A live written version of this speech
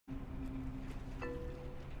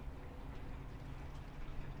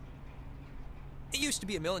It used to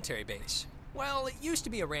be a military base. Well, it used to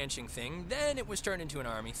be a ranching thing, then it was turned into an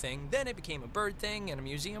army thing, then it became a bird thing and a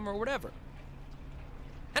museum or whatever.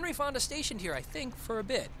 Henry Fonda stationed here, I think, for a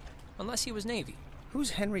bit, unless he was Navy.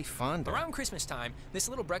 Who's Henry Fonda? Around Christmas time, this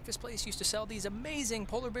little breakfast place used to sell these amazing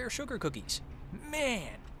polar bear sugar cookies. Man,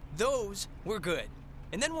 those were good.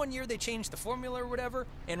 And then one year they changed the formula or whatever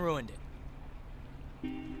and ruined it.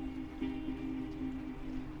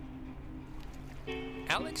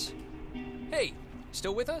 Alex? Hey,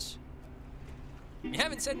 still with us? You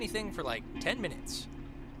haven't said anything for like 10 minutes.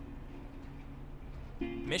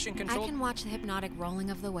 Mission control? I can watch the hypnotic rolling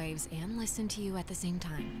of the waves and listen to you at the same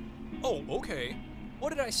time. Oh, okay. What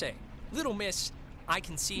did I say? Little miss, I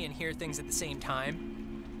can see and hear things at the same time.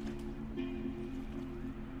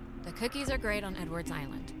 The cookies are great on Edwards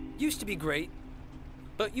Island. Used to be great,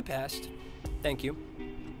 but you passed. Thank you.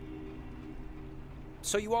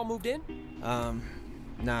 So you all moved in?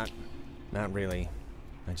 Not really.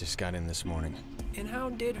 I just got in this morning. And how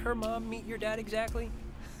did her mom meet your dad exactly?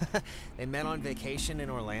 They met on vacation in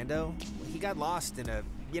Orlando. He got lost in a...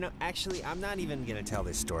 actually, I'm not even gonna tell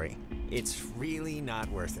this story. It's really not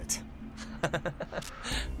worth it.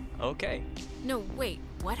 Okay. No, wait,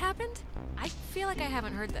 what happened? I feel like I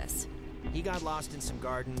haven't heard this. He got lost in some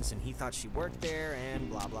gardens, and he thought she worked there, and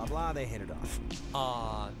blah, blah, blah, they hit it off.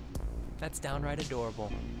 Aw, that's downright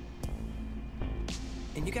adorable.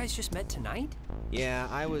 And you guys just met tonight? Yeah,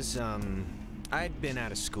 I'd been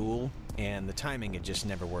out of school, and the timing had just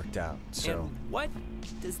never worked out, so... And what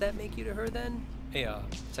does that make you to her, then? A,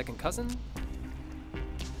 second cousin?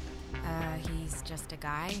 He's just a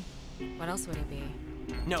guy. What else would he be?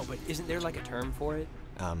 No, but isn't there like a term for it?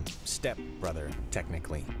 Step-brother,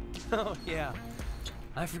 technically. Oh, yeah.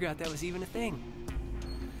 I forgot that was even a thing.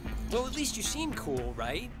 Well, at least you seem cool,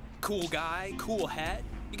 right? Cool guy, cool hat.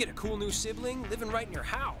 You get a cool new sibling living right in your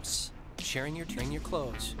house. Sharing your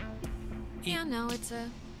clothes. Yeah, no, it's a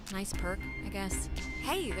nice perk, I guess.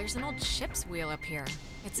 Hey, there's an old ship's wheel up here.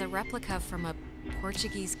 It's a replica from a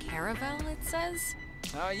Portuguese caravel, it says.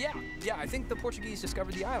 Yeah, I think the Portuguese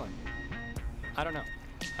discovered the island. I don't know.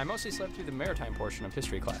 I mostly slept through the maritime portion of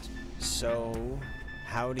history class. So,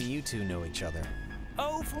 how do you two know each other?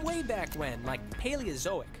 Oh, from way back when, like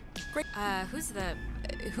Paleozoic. Great.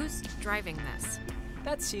 Who's driving this?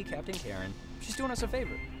 That's Sea Captain Karen. She's doing us a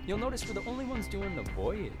favor. You'll notice we're the only ones doing the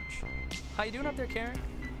voyage. How you doing up there, Karen?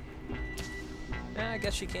 I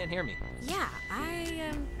guess she can't hear me. Yeah,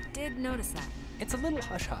 I did notice that. It's a little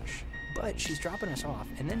hush-hush, but she's dropping us off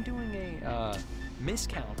and then doing a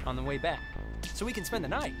miscount on the way back. So we can spend the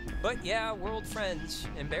night. But yeah, we're old friends.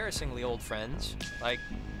 Embarrassingly old friends. Like,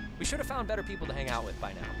 we should have found better people to hang out with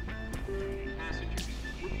by now. Passengers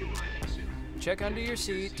will be arriving soon. Check under your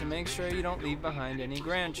seat to make sure you don't leave behind any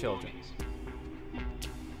grandchildren.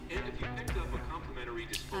 And if you picked up a complimentary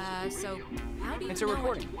disposable So radio, how do you It's a know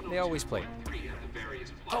recording. They always play. 3 at the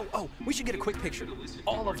various Oh, we should get a quick picture.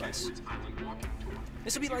 All of us.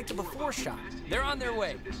 This will be like the before shot. They're on their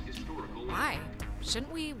way. Why?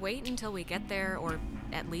 Shouldn't we wait until we get there, or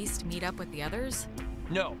at least meet up with the others?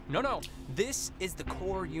 No. This is the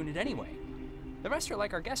core unit anyway. The rest are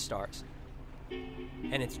like our guest stars.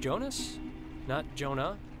 And it's Jonas, not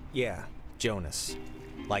Jonah. Yeah, Jonas.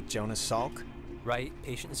 Like Jonas Salk? Right,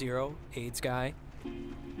 patient zero, AIDS guy.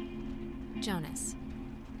 Jonas.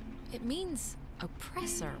 It means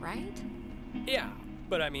oppressor, right? Yeah,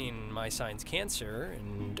 but I mean, my sign's cancer,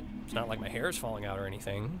 and it's not like my hair's falling out or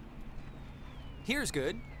anything. Here's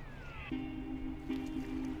good.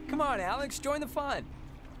 Come on, Alex, join the fun.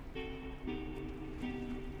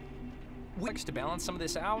 Weeks to balance some of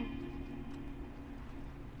this out.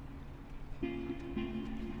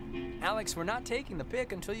 Alex, we're not taking the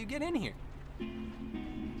pic until you get in here.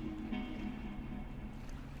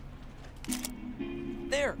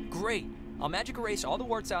 There, great. I'll magic erase all the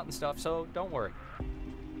warts out and stuff, so don't worry.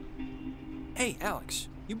 Hey, Alex,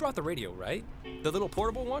 you brought the radio, right? The little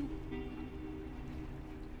portable one?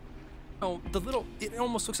 Oh, it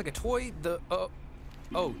almost looks like a toy,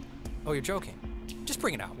 oh, you're joking. Just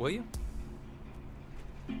bring it out, will you?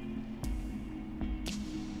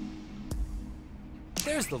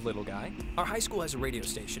 There's the little guy. Our high school has a radio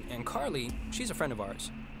station, and Carly, she's a friend of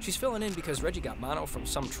ours. She's filling in because Reggie got mono from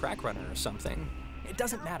some track runner or something. It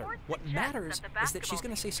doesn't matter. What matters is that she's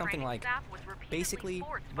going to say something like, basically,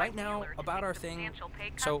 right now, about our thing.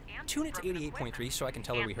 So, tune it to 88.3 so I can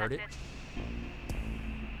tell her we heard it.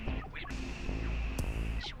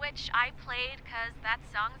 Which I played because that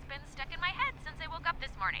song's been stuck in my head since I woke up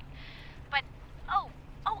this morning. But,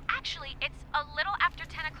 actually, it's a little after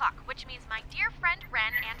 10 o'clock, which means my dear friend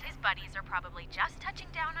Ren and his buddies are probably just touching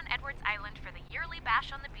down on Edwards Island for the yearly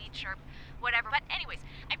bash on the beach or whatever. But anyways,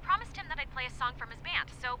 I promised him that I'd play a song from his band,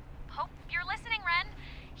 so hope you're listening, Ren.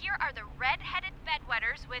 Here are the red-headed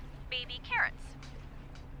bedwetters with baby carrots.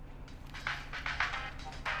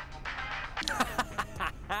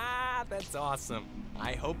 That's awesome.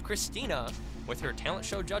 I hope Christina, with her talent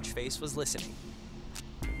show judge face, was listening.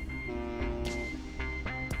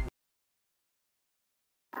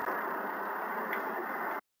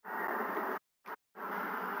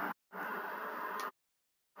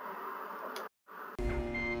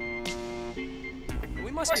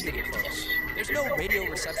 We must be getting close. There's no radio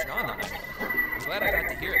reception on the island. I'm glad I got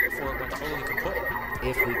to hear it before it went totally kaput.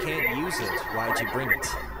 If we can't use it, why'd you bring it?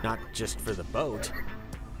 Not just for the boat.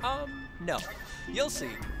 No. You'll see.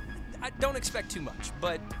 I don't expect too much,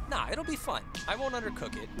 but nah, it'll be fun. I won't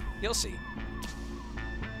undercook it. You'll see.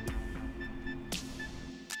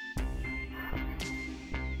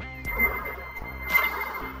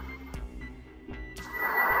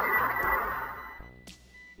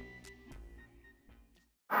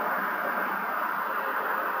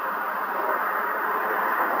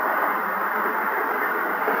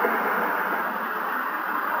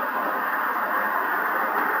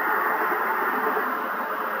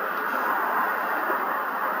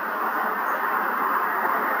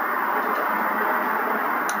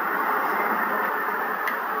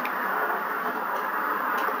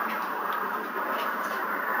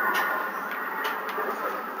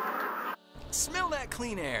 Smell that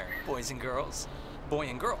clean air, boys and girls. Boy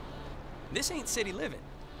and girl. This ain't city living.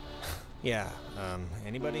 Yeah,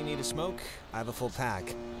 anybody need a smoke? I have a full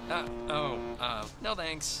pack. No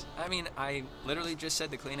thanks. I mean, I literally just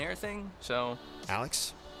said the clean air thing, so...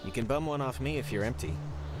 Alex, you can bum one off me if you're empty.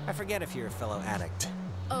 I forget if you're a fellow addict.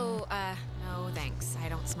 Oh, no thanks. I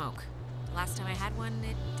don't smoke. The last time I had one,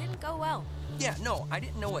 it didn't go well. Yeah, no, I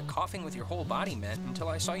didn't know what coughing with your whole body meant until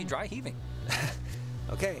I saw you dry heaving.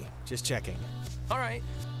 Okay, just checking. All right,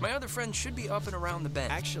 my other friend should be up and around the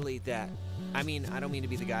bend. Actually, I don't mean to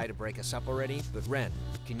be the guy to break us up already, but Ren,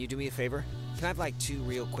 can you do me a favor? Can I have like 2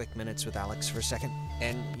 real quick minutes with Alex for a second?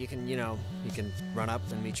 And you can run up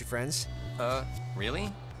and meet your friends?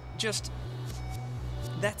 Really?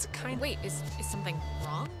 That's kind of... Wait, is something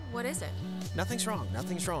wrong? What is it? Nothing's wrong.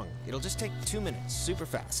 It'll just take 2 minutes, super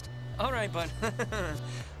fast. All right, bud.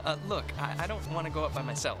 Look, I don't want to go up by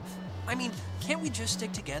myself. I mean, can't we just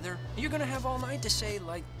stick together? You're gonna have all night to say,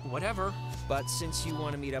 like, whatever. But since you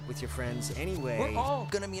want to meet up with your friends anyway... We're all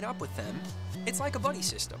gonna meet up with them. It's like a buddy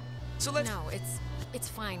system. So let's... No, it's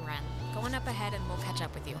fine, Ren. Go on up ahead and we'll catch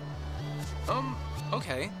up with you.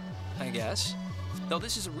 Okay, I guess. Though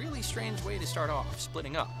this is a really strange way to start off,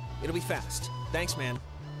 splitting up. It'll be fast. Thanks, man.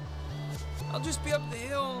 I'll just be up the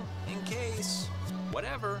hill, in case...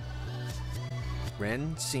 whatever.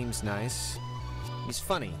 Ren seems nice. He's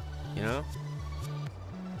funny, you know?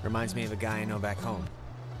 Reminds me of a guy I know back home.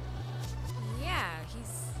 Yeah,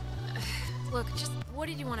 he's... Look, just what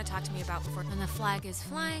did you want to talk to me about before? When the flag is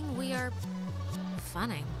flying, we are...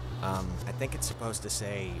 funning. I think it's supposed to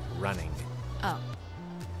say running. Oh.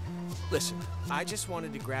 Listen, I just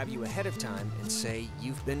wanted to grab you ahead of time and say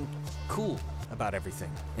you've been cool about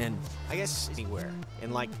everything. And I guess anywhere.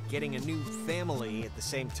 And like getting a new family at the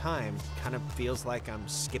same time kind of feels like I'm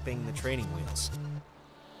skipping the training wheels.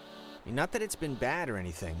 I mean, not that it's been bad or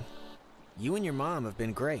anything. You and your mom have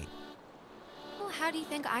been great. Well, how do you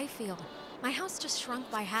think I feel? My house just shrunk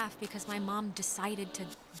by half because my mom decided to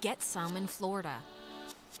get some in Florida.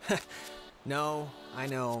 No, I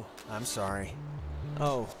know. I'm sorry.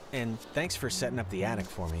 Oh, and thanks for setting up the attic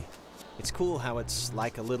for me. It's cool how it's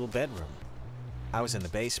like a little bedroom. I was in the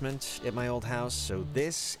basement at my old house, so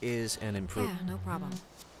this is an improvement. Yeah, no problem.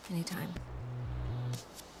 Anytime.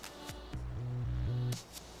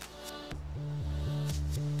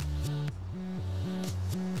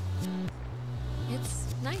 It's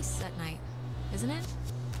nice at night, isn't it?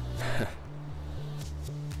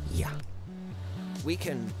 Yeah. We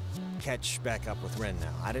can catch back up with Ren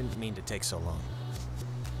now. I didn't mean to take so long.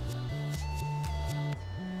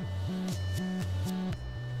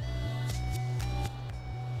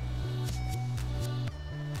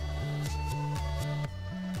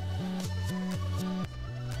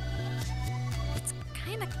 It's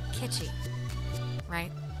kind of kitschy,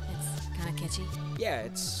 right? It's kind of kitschy. Yeah,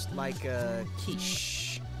 it's like a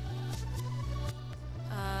quiche.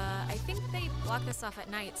 I think they block this off at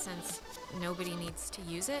night since nobody needs to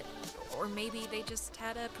use it. Or maybe they just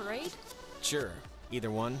had a parade? Sure, either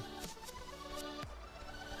one.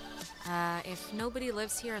 If nobody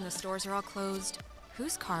lives here and the stores are all closed,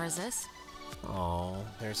 whose car is this? Oh,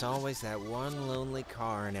 there's always that one lonely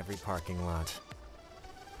car in every parking lot.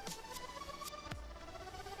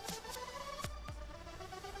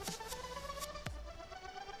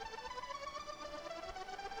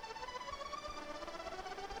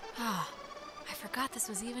 this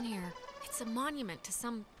was even here. It's a monument to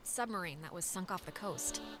some submarine that was sunk off the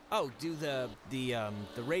coast. Oh, do the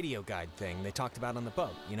radio guide thing they talked about on the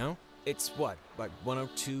boat, you know? It's what, like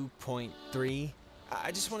 102.3?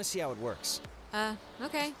 I just want to see how it works.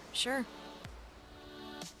 Okay, sure.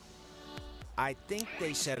 I think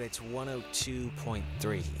they said it's 102.3.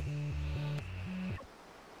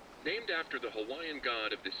 Named after the Hawaiian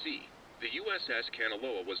god of the sea, the USS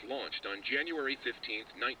Kanaloa was launched on January 15,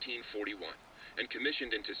 1941, and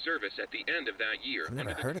commissioned into service at the end of that year. I've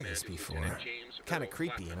never heard of this before. Kind of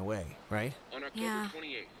creepy in a way, right? On October Yeah.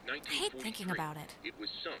 28, I hate thinking about it. It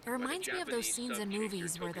was sunk It reminds me of those scenes in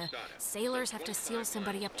movies where the sailors have to seal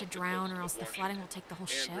somebody up to drown or else the flooding will take the whole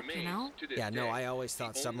ship, you know? Yeah, no, I always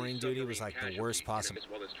thought submarine duty was like the worst possible. As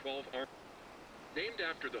well as 12 Named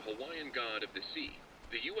after the Hawaiian god of the sea,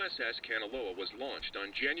 the USS Kanaloa was launched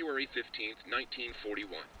on January 15,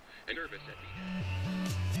 1941, and service at the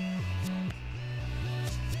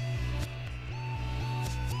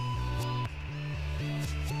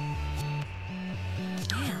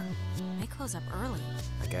Man, they close up early.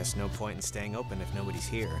 I guess no point in staying open if nobody's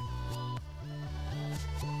here.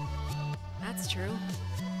 That's true.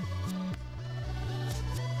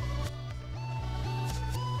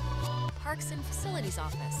 Parks and Facilities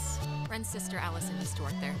Office. Ren's sister Allison used to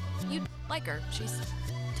work there. You'd like her. She's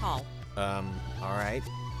tall. All right.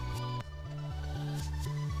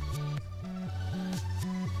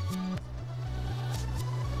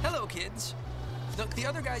 Hello, kids. Look, the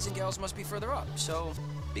other guys and gals must be further up, so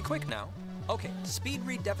be quick now. Okay, speed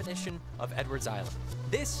read definition of Edwards Island.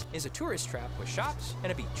 This is a tourist trap with shops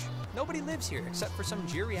and a beach. Nobody lives here except for some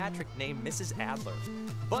geriatric named Mrs. Adler.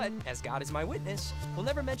 But, as God is my witness, we'll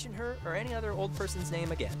never mention her or any other old person's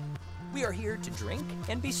name again. We are here to drink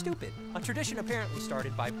and be stupid, a tradition apparently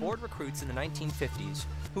started by bored recruits in the 1950s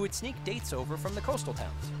who would sneak dates over from the coastal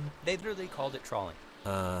towns. They literally called it trawling.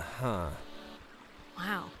 Uh-huh.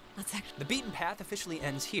 Wow, that's actually... The beaten path officially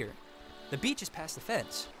ends here. The beach is past the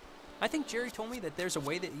fence. I think Jerry told me that there's a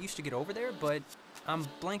way that you used to get over there, but I'm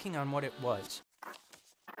blanking on what it was.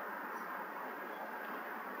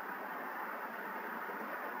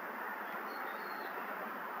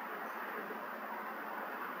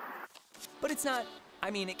 But it's not,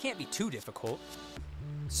 it can't be too difficult.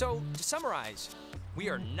 So, to summarize, we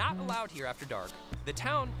are not allowed here after dark. The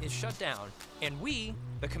town is shut down, and we,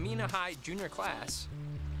 the Kamina High junior class,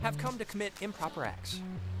 have come to commit improper acts.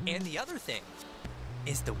 And the other thing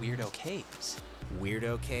is the Weirdo Caves.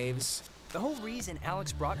 Weirdo caves? The whole reason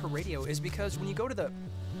Alex brought her radio is because when you go to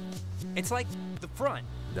it's like the front.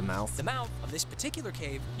 The mouth? The mouth of this particular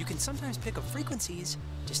cave, you can sometimes pick up frequencies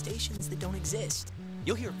to stations that don't exist.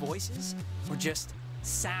 You'll hear voices or just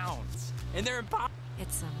sounds, and they're impossible.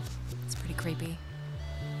 It's pretty creepy.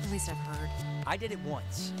 At least I've heard. I did it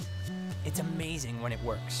once. It's amazing when it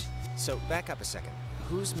works. So, back up a second.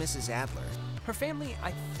 Who's Mrs. Adler? Her family,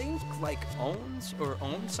 I think, owns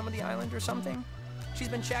some of the island or something. She's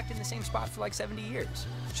been shacked in the same spot for 70 years.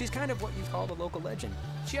 She's kind of what you call the local legend.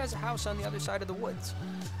 She has a house on the other side of the woods.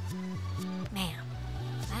 Man,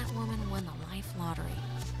 that woman won the life lottery.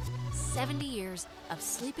 70 years of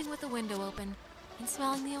sleeping with the window open and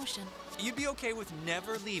smelling the ocean. You'd be okay with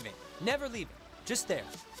never leaving. Never leaving. Just there.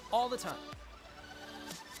 All the time.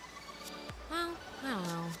 Well, I don't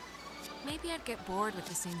know. Maybe I'd get bored with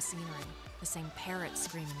the same scenery. The same parrots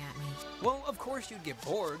screaming at me. Well, of course you'd get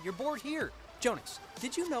bored. You're bored here. Jonas,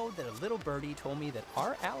 did you know that a little birdie told me that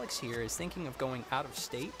our Alex here is thinking of going out of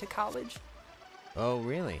state to college? Oh,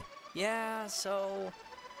 really? Yeah, so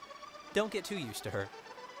don't get too used to her.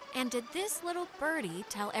 And did this little birdie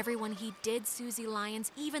tell everyone he did Susie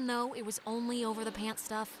Lyons even though it was only over the pants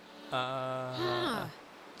stuff?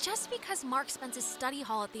 Just because Mark spends his study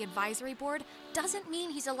hall at the advisory board doesn't mean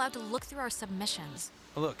he's allowed to look through our submissions.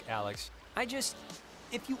 Look, Alex,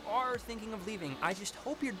 if you are thinking of leaving, I just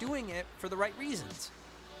hope you're doing it for the right reasons.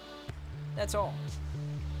 That's all.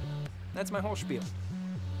 That's my whole spiel.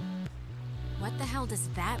 What the hell does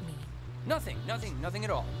that mean? Nothing at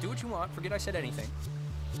all. Do what you want, forget I said anything.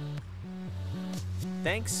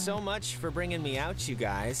 Thanks so much for bringing me out, you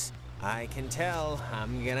guys. I can tell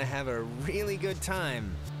I'm gonna have a really good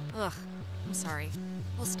time. Ugh, I'm sorry.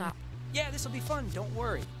 We'll stop. Yeah, this'll be fun, don't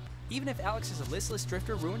worry. Even if Alex is a listless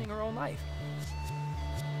drifter ruining her own life.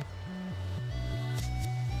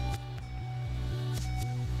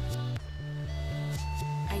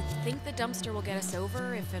 I think the dumpster will get us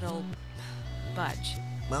over if it'll budge.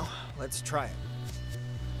 Well, let's try it.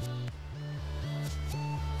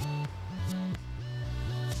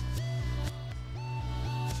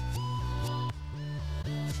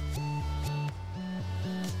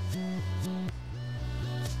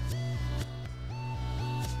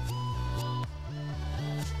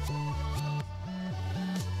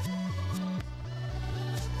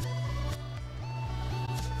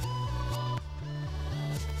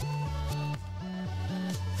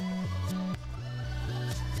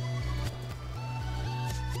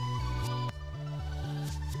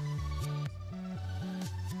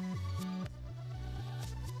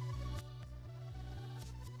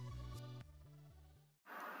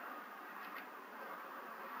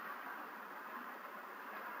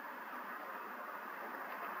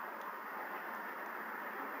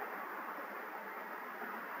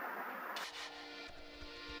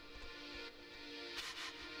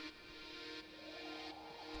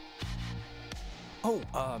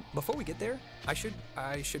 Before we get there, I should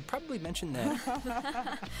probably mention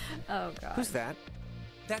that. Oh, God. Who's that?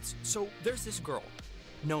 There's this girl,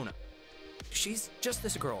 Nona. She's just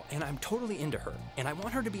this girl, and I'm totally into her, and I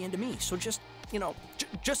want her to be into me, so just,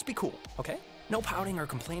 just be cool, okay? No pouting or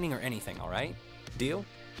complaining or anything, all right? Deal?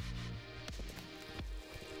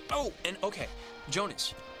 Oh, and okay,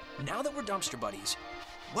 Jonas, now that we're dumpster buddies,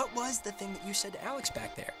 what was the thing that you said to Alex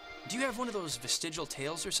back there? Do you have one of those vestigial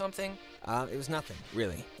tales or something? It was nothing,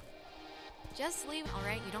 really. Just leave, all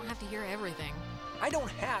right? You don't have to hear everything. I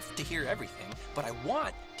don't have to hear everything, but I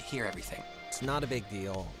want to hear everything. It's not a big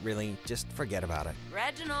deal, really. Just forget about it.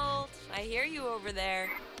 Reginald, I hear you over there.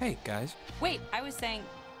 Hey, guys. Wait, I was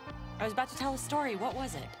about to tell a story. What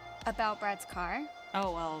was it? About Brad's car?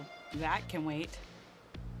 Oh, well, that can wait.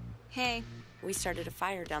 Hey. We started a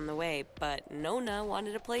fire down the way, but Nona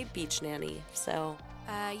wanted to play beach nanny, so...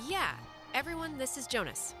 Yeah. Everyone, this is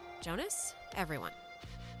Jonas. Jonas? Everyone.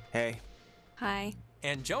 Hey. Hi.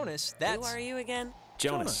 And Jonas, that's... Who are you again?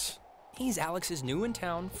 Jonas. He's Alex's new in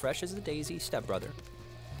town, fresh as a daisy stepbrother.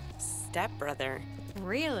 Stepbrother.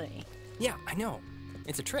 Really? Yeah, I know.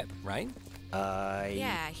 It's a trip, right?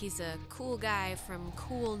 Yeah, he's a cool guy from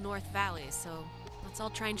cool North Valley, so let's all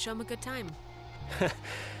try and show him a good time.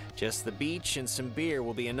 Just the beach and some beer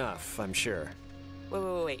will be enough, I'm sure.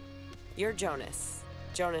 Wait. You're Jonas.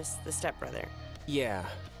 Jonas, the stepbrother. Yeah,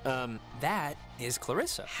 That is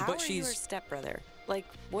Clarissa. How but are she's... you her stepbrother? Like,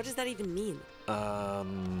 what does that even mean?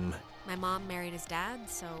 My mom married his dad,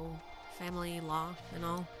 so family law and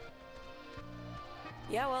all.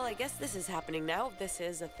 Yeah, well, I guess this is happening now. This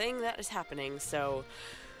is a thing that is happening, so...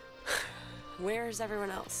 Where's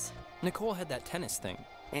everyone else? Nicole had that tennis thing.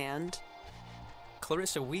 And?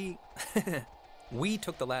 Clarissa, we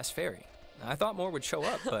took the last ferry. I thought more would show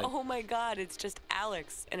up, but... Oh my god, it's just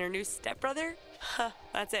Alex and her new stepbrother? Huh,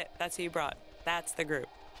 that's it. That's who you brought. That's the group.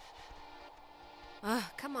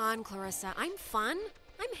 Come on, Clarissa. I'm fun.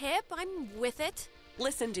 I'm hip. I'm with it.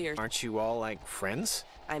 Listen to your... Aren't you all, like, friends?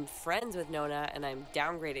 I'm friends with Nona, and I'm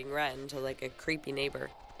downgrading Ren to, like, a creepy neighbor.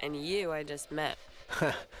 And you I just met.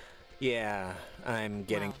 Yeah, I'm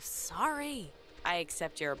getting... Well, sorry. I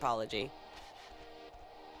accept your apology.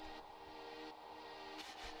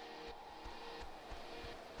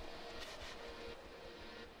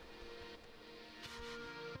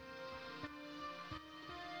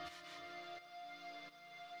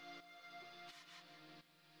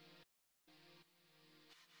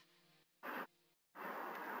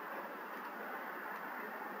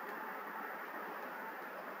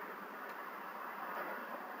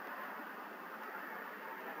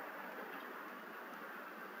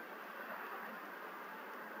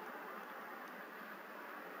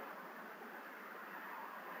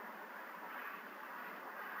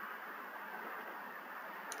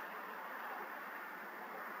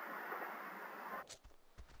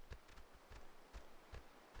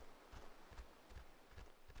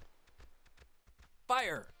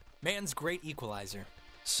 Fire! Man's great equalizer.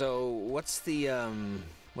 So, what's the,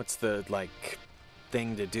 like,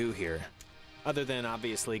 thing to do here? Other than,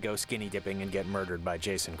 obviously, go skinny dipping and get murdered by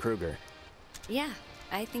Jason Kruger. Yeah,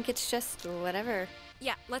 I think it's just whatever.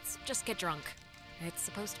 Yeah, let's just get drunk. It's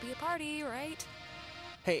supposed to be a party, right?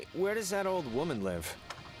 Hey, where does that old woman live?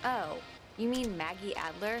 Oh, you mean Maggie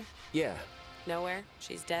Adler? Yeah. Nowhere.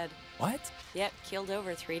 She's dead. What? Yep, keeled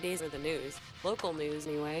over 3 days of the news. Local news,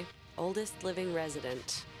 anyway. Oldest living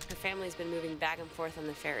resident. Her family's been moving back and forth on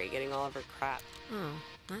the ferry, getting all of her crap. Oh,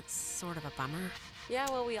 that's sort of a bummer. Yeah,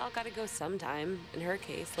 well, we all gotta go sometime. In her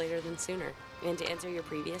case, later than sooner. And to answer your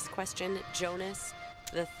previous question, Jonas,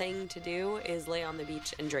 the thing to do is lay on the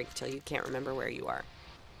beach and drink till you can't remember where you are.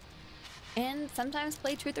 And sometimes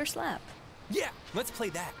play Truth or Slap. Yeah, let's play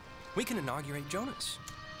that. We can inaugurate Jonas.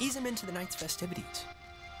 Ease him into the night's festivities.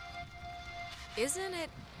 Isn't it,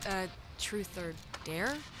 truth or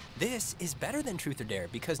dare? This is better than Truth or Dare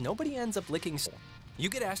because nobody ends up licking. You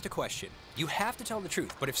get asked a question. You have to tell the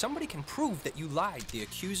truth, but if somebody can prove that you lied, the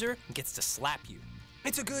accuser gets to slap you.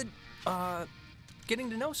 It's a good, getting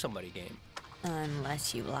to know somebody game.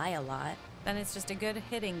 Unless you lie a lot. Then it's just a good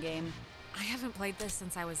hitting game. I haven't played this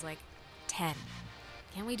since I was like 10.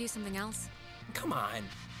 Can't we do something else? Come on.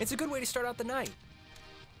 It's a good way to start out the night.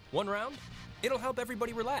 One round? It'll help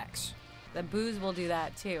everybody relax. The booze will do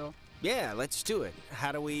that too. Yeah, let's do it.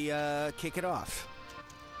 How do we, kick it off?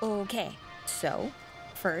 Okay, so,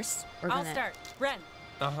 first, we're I'll gonna... start. Ren,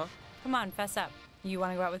 Uh-huh. come on, fess up. You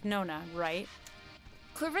want to go out with Nona, right?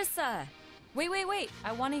 Clarissa! Wait.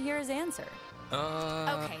 I want to hear his answer.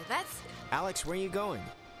 Okay, that's... Alex, where are you going?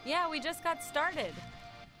 Yeah, we just got started.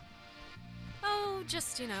 Oh,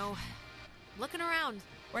 just, looking around.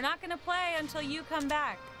 We're not gonna play until you come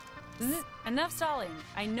back. Enough stalling.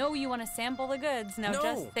 I know you want to sample the goods. Now No,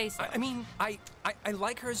 just say so. I mean, I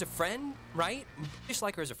like her as a friend, right? Just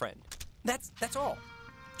like her as a friend. That's all.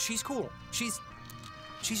 She's cool. She's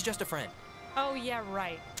just a friend. Oh, yeah,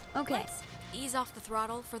 right. Okay. Let's ease off the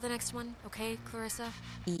throttle for the next one, okay, Clarissa?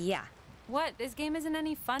 Yeah. What? This game isn't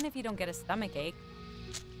any fun if you don't get a stomach ache.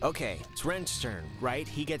 Okay, it's Ren's turn, right?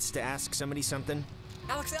 He gets to ask somebody something?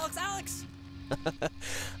 Alex!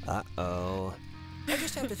 Uh-oh. I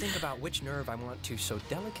just have to think about which nerve I want to so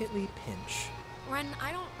delicately pinch. Ren,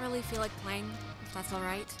 I don't really feel like playing, if that's all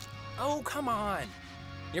right. Oh, come on.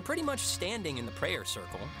 You're pretty much standing in the prayer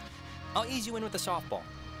circle. I'll ease you in with the softball.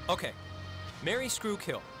 Okay. Marry, screw,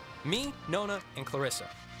 kill. Me, Nona, and Clarissa.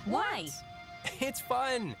 Why? It's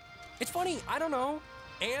fun. It's funny, I don't know.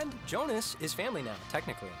 And Jonas is family now,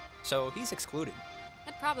 technically. So he's excluded.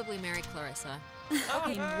 I'd probably marry Clarissa.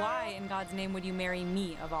 Okay, why in God's name would you marry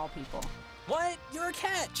me, of all people? What? You're a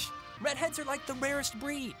catch. Redheads are like the rarest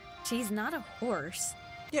breed. She's not a horse.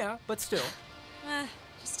 Yeah, but still.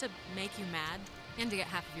 Just to make you mad, and to get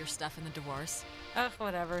half of your stuff in the divorce. Ugh,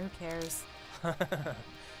 whatever, who cares?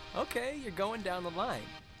 Okay, you're going down the line.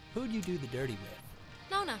 Who'd you do the dirty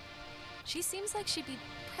with? Nona. She seems like she'd be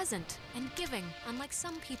present and giving, unlike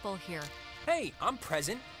some people here. Hey, I'm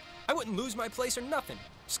present. I wouldn't lose my place or nothing.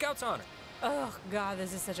 Scout's honor. Oh, God,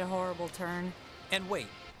 this is such a horrible turn. And wait,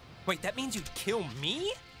 that means you'd kill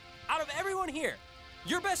me? Out of everyone here,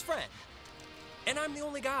 your best friend. And I'm the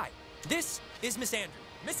only guy. This is Miss Andrew.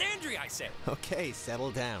 Miss Andrew, I say. Okay,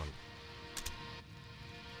 settle down.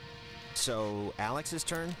 So, Alex's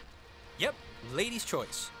turn? Yep, lady's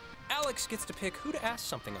choice. Alex gets to pick who to ask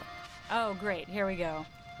something of. Oh, great, here we go.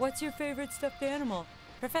 What's your favorite stuffed animal?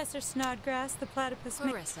 Professor Snodgrass, the platypus.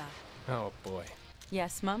 Clarissa. Oh, boy.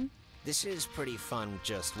 Yes, Mum? This is pretty fun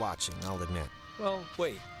just watching, I'll admit. Well,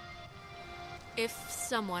 wait. If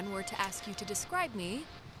someone were to ask you to describe me,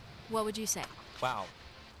 what would you say? Wow.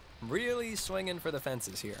 Really swinging for the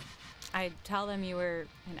fences here. I'd tell them you were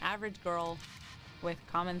an average girl with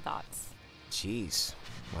common thoughts. Jeez,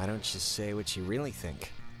 why don't you say what you really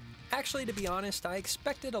think? Actually, to be honest, I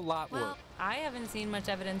expected a lot Well, worse. I haven't seen much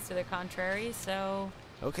evidence to the contrary, so...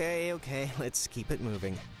 Okay, let's keep it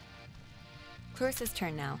moving. Clarissa's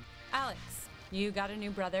turn now. Alex, you got a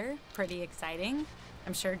new brother. Pretty exciting.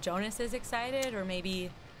 I'm sure Jonas is excited, or maybe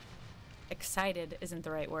excited isn't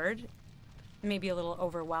the right word. Maybe a little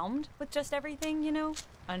overwhelmed with just everything, you know?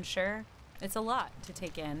 Unsure. It's a lot to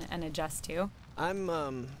take in and adjust to.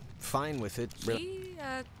 I'm, fine with it. He,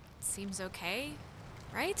 seems okay,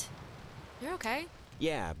 right? You're okay.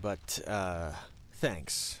 Yeah, but,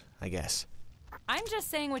 thanks, I guess. I'm just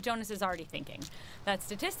saying what Jonas is already thinking. That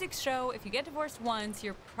statistics show if you get divorced once,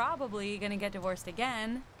 you're probably gonna get divorced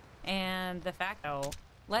again. And the fact,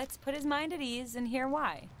 let's put his mind at ease and hear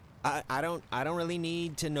why. I don't really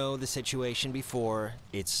need to know the situation before.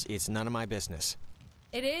 It's none of my business.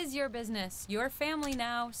 It is your business, your family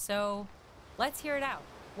now, so let's hear it out.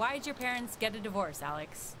 Why'd your parents get a divorce,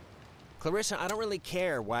 Alex? Clarissa, I don't really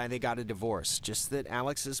care why they got a divorce, just that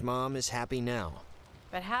Alex's mom is happy now.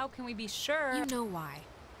 But how can we be sure? You know why.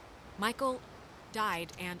 Michael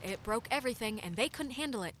died, and it broke everything, and they couldn't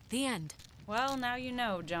handle it. The end. Well, now you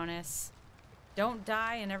know, Jonas. Don't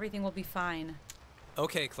die and everything will be fine.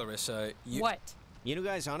 Okay, Clarissa, you... What? You know,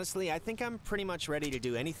 guys, honestly, I think I'm pretty much ready to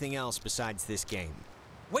do anything else besides this game.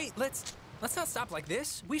 Wait, let's not stop like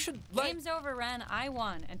this. We should, Game's over, Ren. I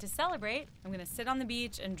won. And to celebrate, I'm gonna sit on the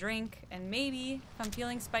beach and drink, and maybe, if I'm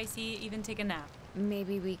feeling spicy, even take a nap.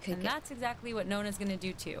 Maybe we could And that's exactly what Nona's gonna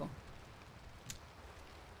do too.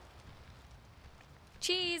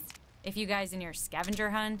 Cheese! If you guys in your scavenger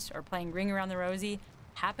hunt or playing Ring Around the Rosie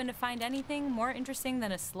happen to find anything more interesting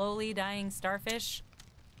than a slowly dying starfish,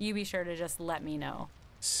 you be sure to just let me know.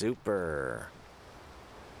 Super.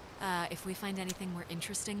 If we find anything more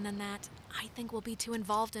interesting than that, I think we'll be too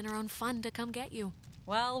involved in our own fun to come get you.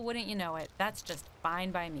 Well, wouldn't you know it, that's just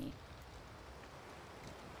fine by me.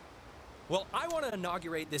 Well, I want to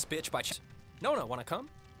inaugurate this bitch by... Nona, want to come?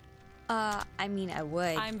 I mean, I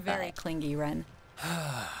would. I'm very but- clingy, Ren.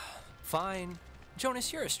 Fine.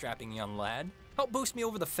 Jonas, you're a strapping young lad. Help boost me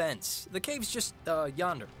over the fence. The cave's just,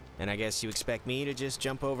 yonder. And I guess you expect me to just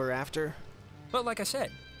jump over after? But like I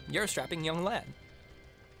said, you're a strapping young lad.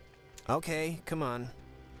 Okay, come on.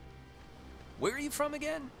 Where are you from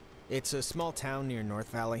again? It's a small town near North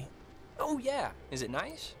Valley. Oh, yeah. Is it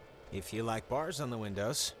nice? If you like bars on the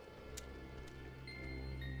windows.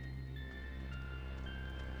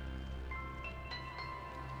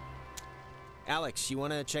 Alex, you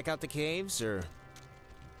want to check out the caves, or...?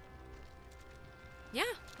 Yeah,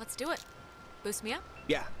 let's do it. boost me up?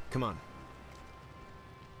 Yeah, come on.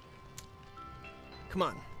 Come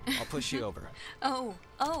on, I'll push you over. Oh,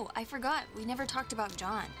 I forgot. We never talked about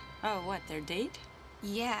John. Oh, what, their date?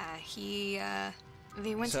 Yeah,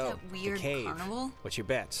 they went to So, that weird the cave. carnival. What's your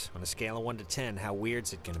bets? On a scale of 1 to 10, how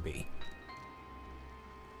weird's it gonna be?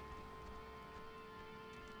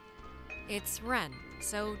 It's Ren,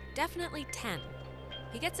 so definitely 10.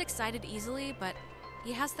 He gets excited easily, but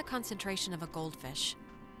he has the concentration of a goldfish.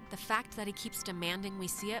 The fact that he keeps demanding we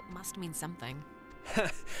see it must mean something.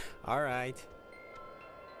 All right.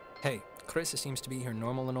 Hey, Carissa seems to be her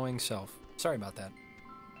normal annoying self. Sorry about that.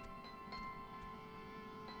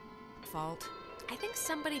 Fault. I think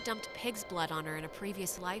somebody dumped pig's blood on her in a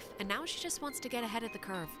previous life, and now she just wants to get ahead of the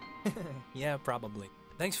curve. Yeah, probably.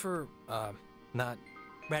 Thanks for, not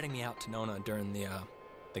ratting me out to Nona during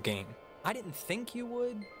the game. I didn't think you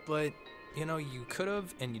would, but, you know, you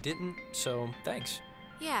could've and you didn't, so thanks.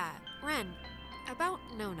 Yeah, Ren, about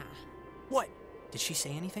Nona. What? Did she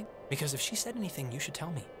say anything? Because if she said anything, you should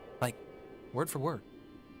tell me. Like, word for word.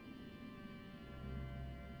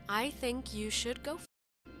 I think you should go.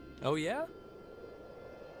 Oh, yeah?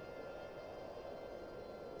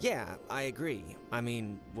 Yeah, I agree. I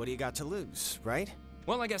mean, what do you got to lose, right?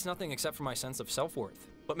 Well, I guess nothing except for my sense of self-worth.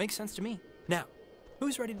 But makes sense to me. Now,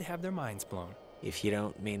 who's ready to have their minds blown? If you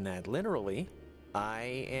don't mean that literally,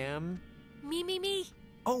 I am... Me.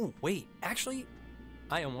 Oh, wait, actually,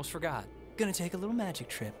 I almost forgot. Gonna take a little magic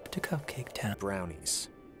trip to Cupcake Town. Brownies.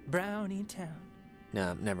 Brownie Town.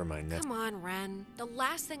 No, never mind that. Come on, Ren. The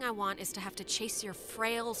last thing I want is to have to chase your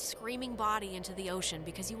frail, screaming body into the ocean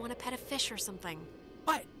because you want to pet a fish or something.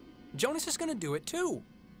 What? Jonas is gonna do it too.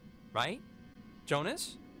 Right?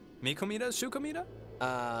 Jonas? Mi comida, su comida?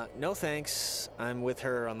 No thanks. I'm with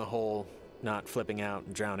her on the whole not flipping out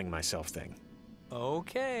and drowning myself thing.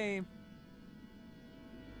 Okay.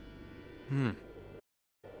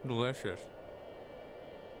 Delicious.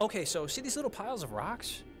 Okay, so see these little piles of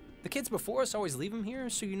rocks? The kids before us always leave them here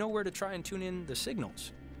so you know where to try and tune in the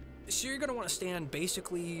signals. So you're gonna want to stand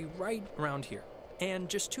basically right around here and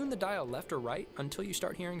just tune the dial left or right until you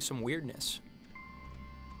start hearing some weirdness.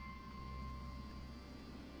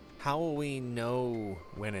 How will we know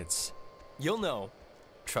when it's... You'll know.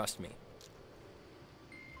 Trust me.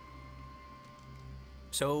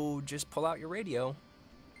 So just pull out your radio.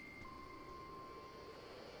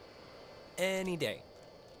 Any day.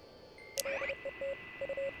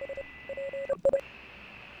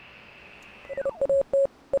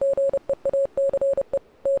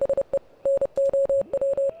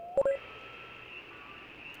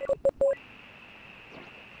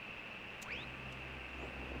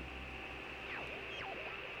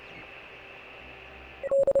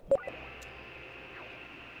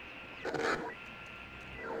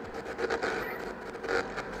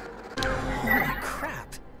 Holy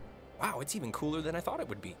crap! Wow, it's even cooler than I thought it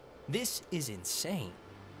would be. This is insane.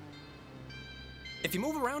 If you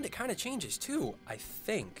move around, it kind of changes too, I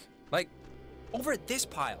think. Like, over at this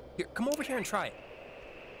pile. Here, come over here and try it.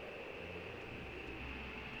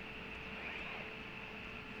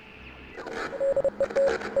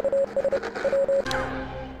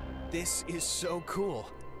 This is so cool.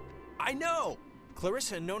 I know!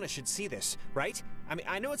 Clarissa and Nona should see this, right? I mean,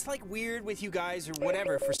 I know it's like weird with you guys or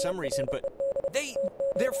whatever for some reason, but...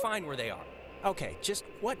 They're fine where they are. Okay, just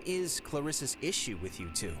what is Clarissa's issue with you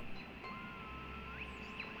two?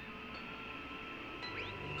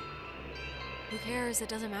 Who cares? It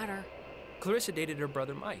doesn't matter. Clarissa dated her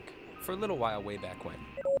brother Mike for a little while way back when.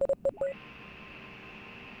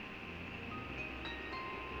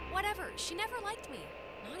 Whatever. She never liked me.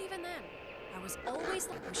 Not even then. I was always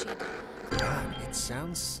the who she had. God, it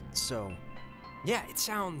sounds so... Yeah, it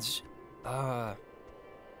sounds,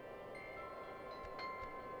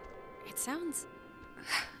 It sounds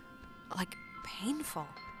like painful.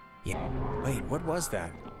 Yeah. Wait, what was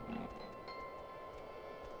that?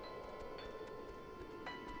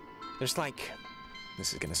 There's like...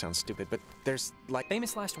 This is gonna sound stupid, but there's like...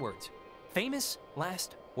 Famous last words. Famous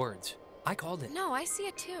last words. I called it. No, I see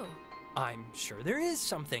it too. I'm sure there is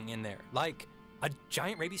something in there, like a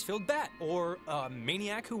giant rabies-filled bat, or a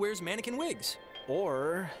maniac who wears mannequin wigs.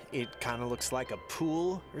 Or it kind of looks like a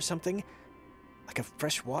pool or something. Like a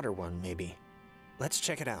freshwater one, maybe. Let's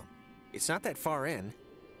check it out. It's not that far in.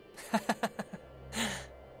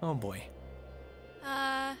 Oh boy.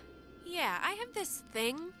 Yeah, I have this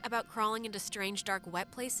thing about crawling into strange, dark,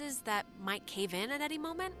 wet places that might cave in at any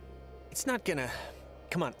moment. It's not gonna...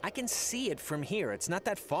 Come on, I can see it from here. It's not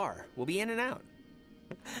that far. We'll be in and out.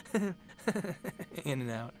 In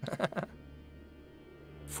and out.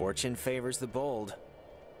 Fortune favors the bold.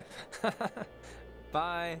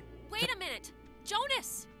 Bye. Wait a minute!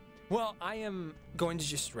 Jonas! Well, I am going to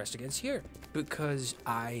just rest against here because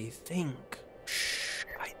I think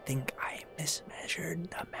I mismeasured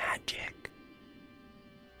the magic.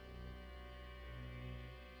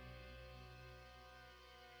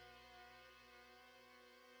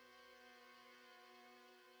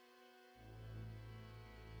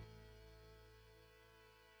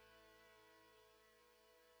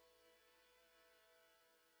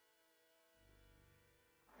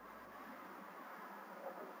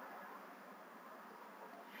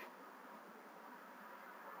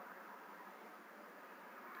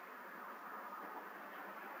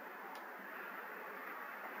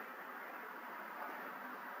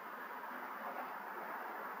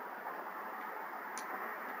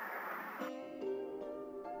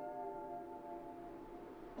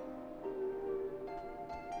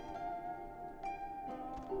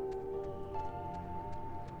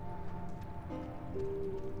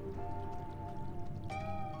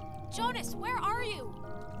 Jonas, where are you?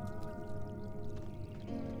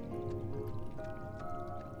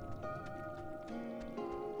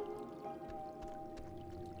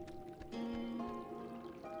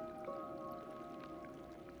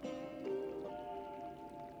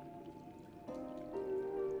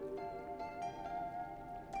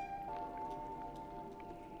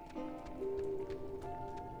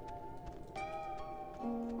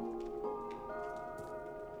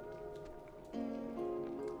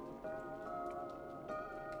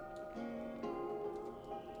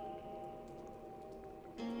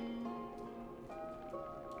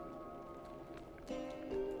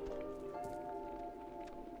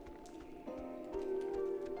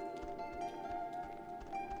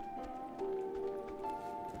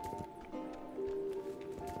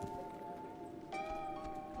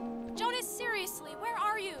 Jonas, seriously, where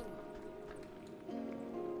are you?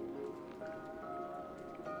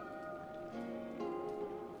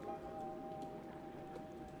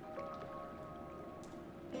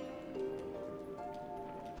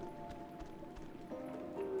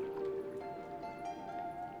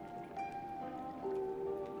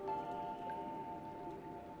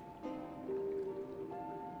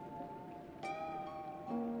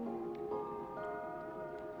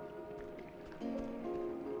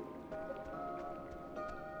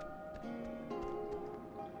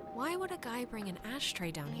 Why would a guy bring an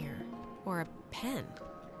ashtray down here? Or a pen?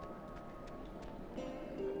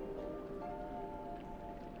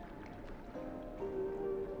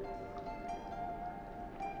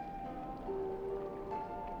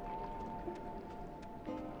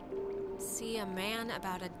 See a man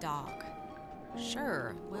about a dog.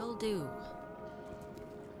 Sure, will do.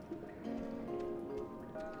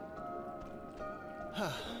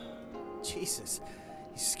 Jesus,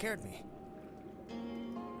 you scared me.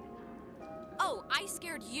 Oh, I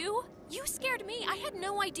scared you? You scared me. I had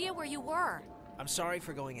no idea where you were. I'm sorry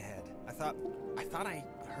for going ahead. I thought I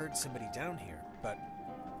heard somebody down here, but,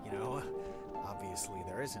 you know, obviously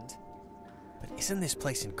there isn't. But isn't this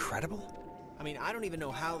place incredible? I mean, I don't even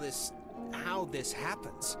know how this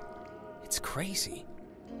happens. It's crazy.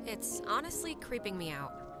 It's honestly creeping me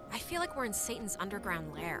out. I feel like we're in Satan's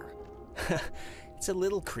underground lair. It's a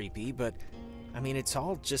little creepy, but, I mean, it's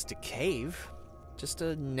all just a cave. Just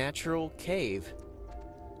a natural cave.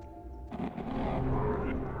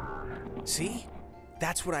 See?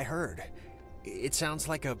 That's what I heard. It sounds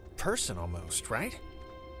like a person almost, right?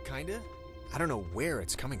 Kinda? I don't know where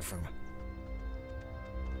it's coming from.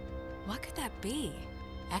 What could that be?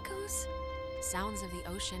 Echoes? Sounds of the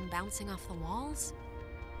ocean bouncing off the walls?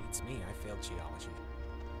 Beats me, I failed geology.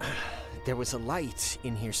 There was a light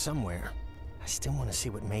in here somewhere. I still want to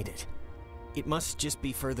see what made it. It must just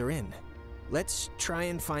be further in. Let's try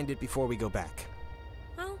and find it before we go back.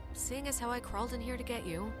 Well, seeing as how I crawled in here to get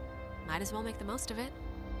you, might as well make the most of it.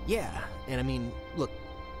 Yeah, and I mean, look,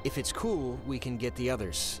 if it's cool, we can get the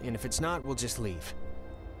others, and if it's not, we'll just leave.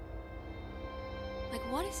 Like,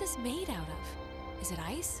 what is this made out of? Is it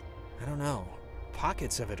ice? I don't know.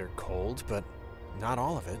 Pockets of it are cold, but not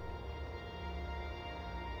all of it.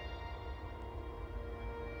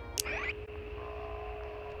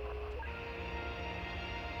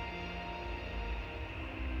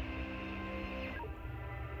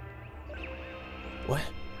 What?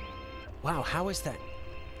 Wow, how is that?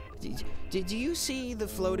 Did you see the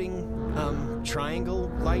floating, triangle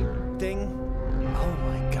light thing? Oh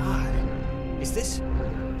my god. Is this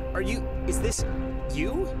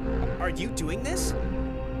you? Are you doing this?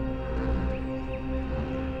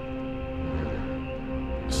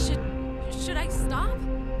 Should I stop?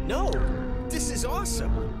 No! This is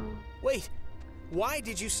awesome! Wait, why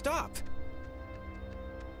did you stop?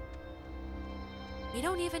 We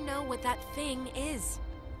don't even know what that thing is.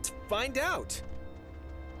 Let's find out.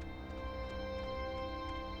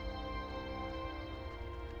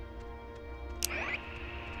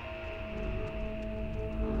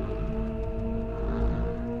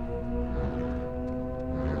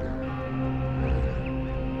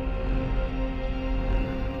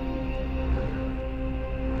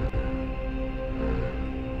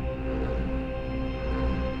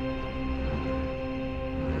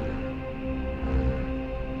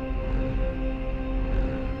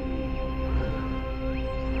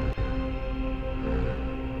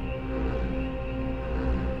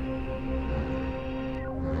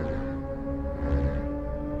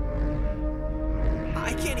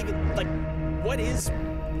 I can't even, like,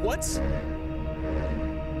 what's?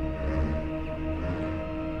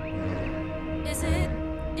 Is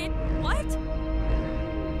it what?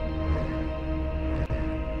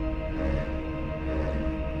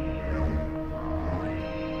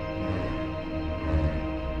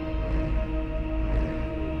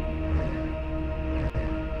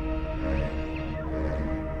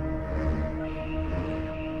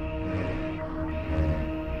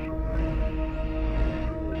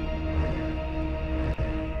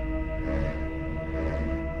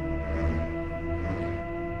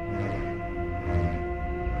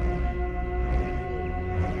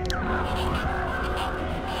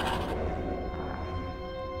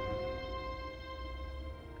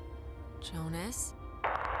 Jonas?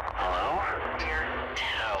 Hello? Dear,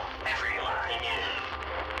 no, every line.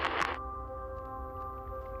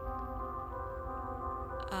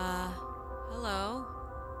 Hello?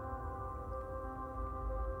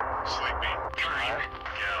 Sleepy. Fine.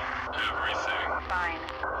 Yeah, everything. Fine.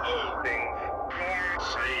 Things. They're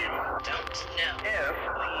same. Don't know. If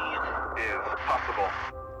leave is possible.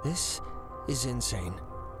 This is insane.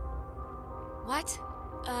 What?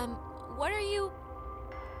 What are you?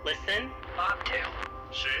 Listen. Bobtail.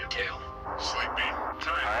 Shade. Tail. Sleepy.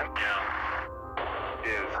 Time. Yeah.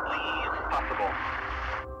 Is leave possible.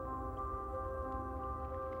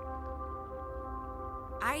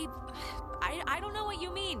 I don't know what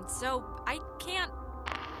you mean, so I can't.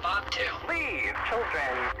 Bobtail. Leave,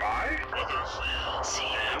 children. Bye. Others will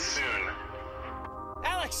see them soon.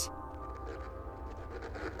 Alex!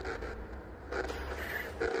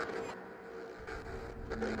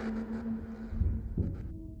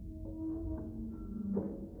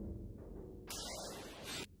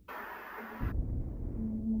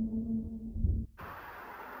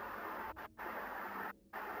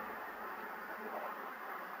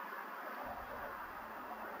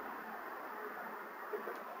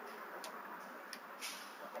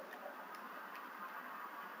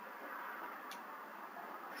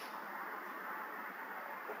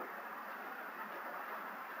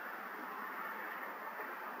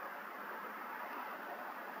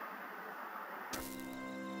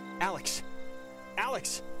 Alex!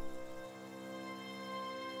 Alex!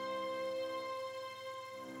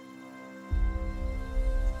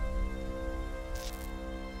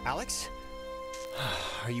 Alex?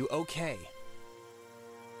 Are you okay?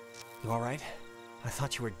 You alright? I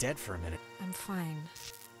thought you were dead for a minute. I'm fine.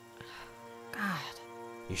 God.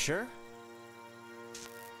 You sure?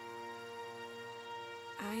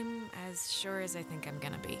 I'm as sure as I think I'm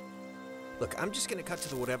gonna be. Look, I'm just gonna cut to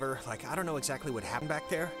the whatever. Like, I don't know exactly what happened back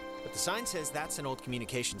there, but the sign says that's an old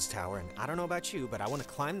communications tower, and I don't know about you, but I want to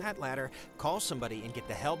climb that ladder, call somebody, and get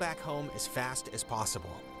the hell back home as fast as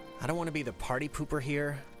possible. I don't want to be the party pooper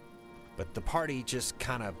here, but the party just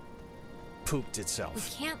kind of pooped We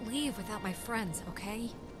itself. can't leave without my friends, okay?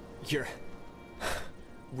 You're...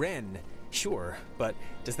 Ren, sure, but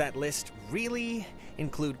does that list really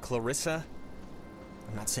include Clarissa?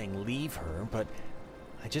 I'm not saying leave her, but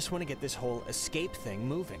I just want to get this whole escape thing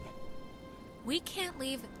moving. We can't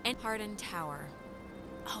leave Hardin Tower.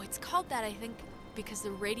 Oh, it's called that, I think, because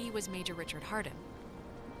the radio was Major Richard Hardin.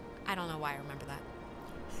 I don't know why I remember that.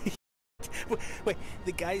 Wait,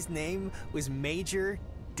 the guy's name was Major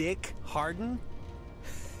Dick Hardin?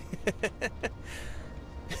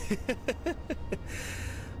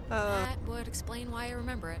 That would explain why I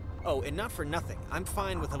remember it. Oh, and not for nothing. I'm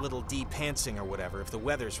fine with a little de-pantsing or whatever if the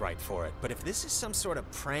weather's right for it. But if this is some sort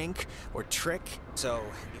of prank or trick, so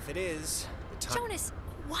if it is, the time... Jonas,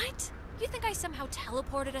 what? You think I somehow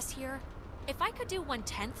teleported us here? If I could do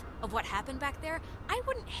 1/10 of what happened back there, I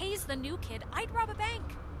wouldn't haze the new kid. I'd rob a bank.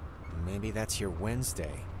 Maybe that's your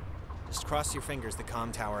Wednesday. Just cross your fingers the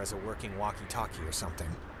comm tower has a working walkie-talkie or something.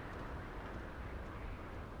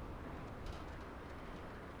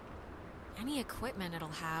 Any equipment it'll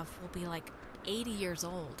have will be like 80 years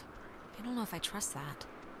old. I don't know if I trust that.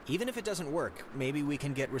 Even if it doesn't work, maybe we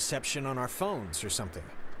can get reception on our phones or something.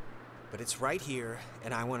 But it's right here,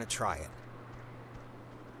 and I want to try it.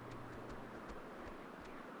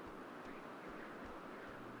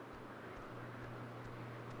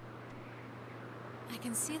 I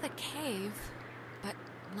can see the cave, but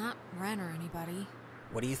not Ren or anybody.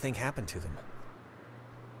 What do you think happened to them?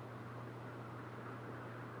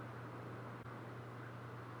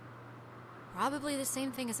 Probably the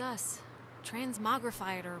same thing as us.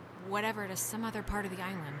 Transmogrified or whatever to some other part of the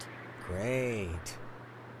island. Great.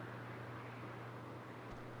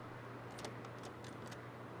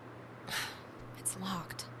 It's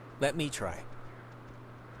locked. Let me try.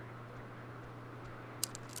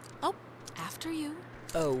 Oh, after you.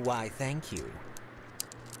 Oh, why, thank you.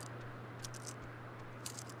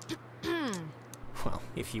 Well,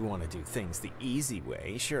 if you want to do things the easy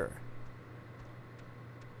way, sure.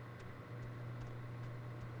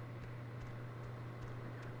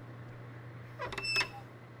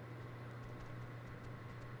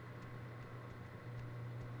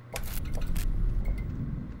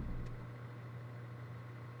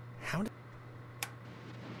 How did...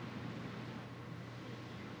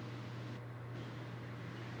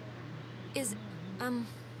 Is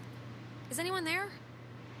anyone there?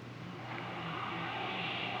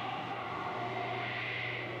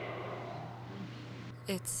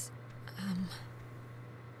 It's,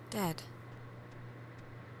 dead.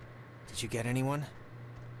 Did you get anyone?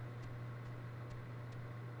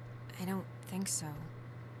 I don't think so.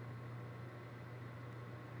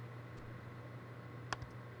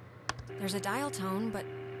 There's a dial tone, but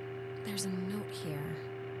there's a note here.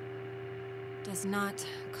 Does not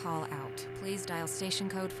call out. Please dial station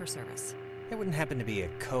code for service. There wouldn't happen to be a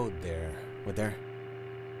code there, would there?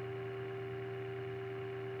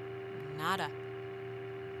 Nada.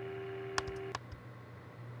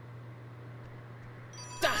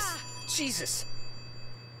 Jesus!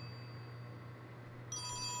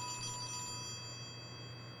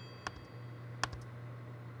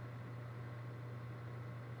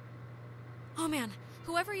 Oh man,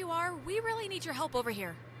 whoever you are, we really need your help over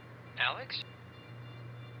here. Alex?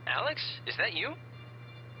 Alex? Is that you?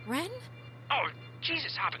 Ren? Oh,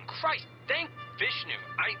 Jesus, hopping Christ. Thank Vishnu.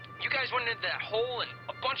 You guys went into that hole and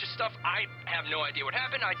a bunch of stuff. I have no idea what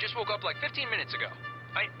happened. I just woke up like 15 minutes ago.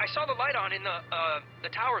 I saw the light on in the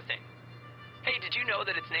tower thing. Hey, did you know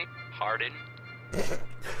that it's named Hardin?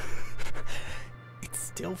 It's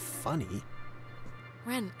still funny.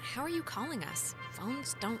 Ren, how are you calling us?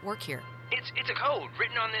 Phones don't work here. It's a code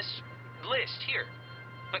written on this list here.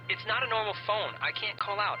 But it's not a normal phone. I can't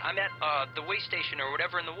call out. I'm at the way station or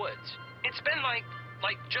whatever in the woods. It's been like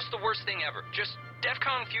just the worst thing ever. Just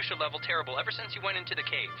DEFCON fuchsia level terrible ever since you went into the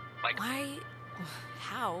cave. Like, Why?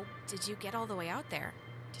 How did you get all the way out there?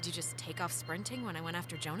 Did you just take off sprinting when I went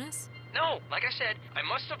after Jonas? no, like I said, I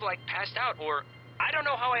must have passed out, or I don't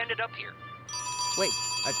know how I ended up here. Wait,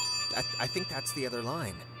 I think that's the other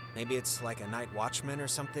line. Maybe it's like a night watchman or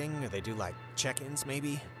something, or they do like check-ins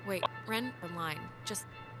maybe? Wait, Ren, or line. Just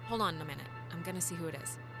hold on a minute. I'm gonna see who it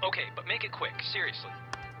is. Okay, but make it quick, seriously.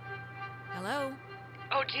 Hello?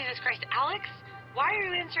 Oh, Jesus Christ, Alex? Why are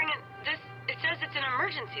you answering it? It says it's an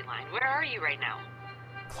emergency line. Where are you right now?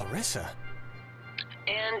 Clarissa?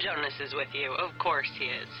 And Jonas is with you. Of course he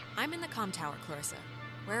is. I'm in the comm tower, Clarissa.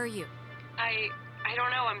 Where are you? I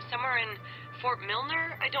don't know. I'm somewhere in Fort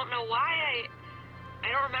Milner. I don't know why. I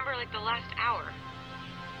don't remember like the last hour.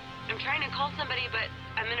 I'm trying to call somebody, but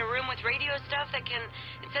I'm in a room with radio stuff it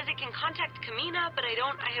says it can contact Kamina, but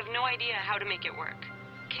I have no idea how to make it work.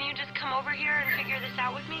 Can you just come over here and figure this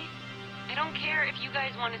out with me? I don't care if you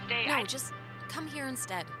guys want to stay. No, just come here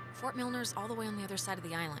instead. Fort Milner's all the way on the other side of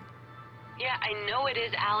the island. Yeah, I know it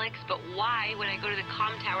is, Alex, but why would I go to the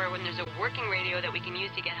comm tower when there's a working radio that we can use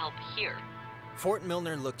to get help here? Fort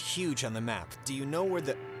Milner looked huge on the map. Do you know where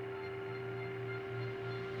the...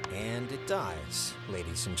 And it dies,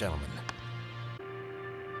 ladies and gentlemen.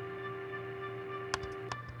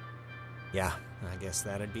 Yeah, I guess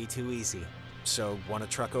that'd be too easy. So, want to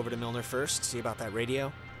truck over to Milner first, see about that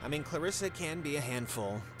radio? I mean, Clarissa can be a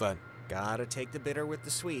handful, but gotta take the bitter with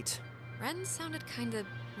the sweet. Ren sounded kind of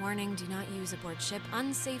warning, do not use aboard ship,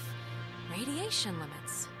 unsafe radiation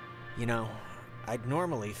limits. You know, I'd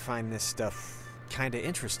normally find this stuff kinda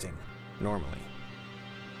interesting. Normally.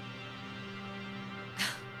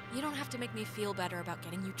 You don't have to make me feel better about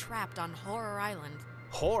getting you trapped on Horror Island.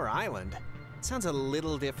 Horror Island? Sounds a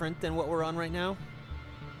little different than what we're on right now.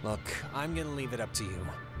 Look, I'm gonna leave it up to you.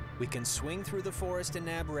 We can swing through the forest and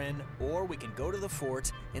nab Ren, or we can go to the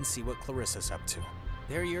fort and see what Clarissa's up to.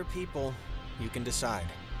 They're your people. You can decide.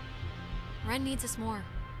 Ren needs us more.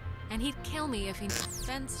 And he'd kill me if he...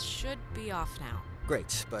 Fence should be off now.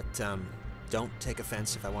 Great, but, don't take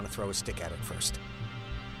offense if I want to throw a stick at it first.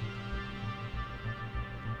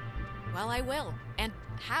 Well, I will, and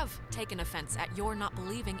have taken offense at your not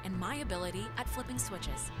believing in my ability at flipping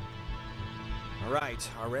switches. All right,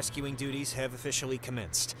 our rescuing duties have officially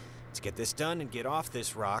commenced. Let's get this done and get off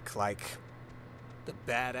this rock like the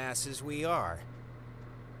badasses we are.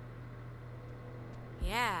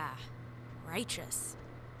 Yeah, righteous.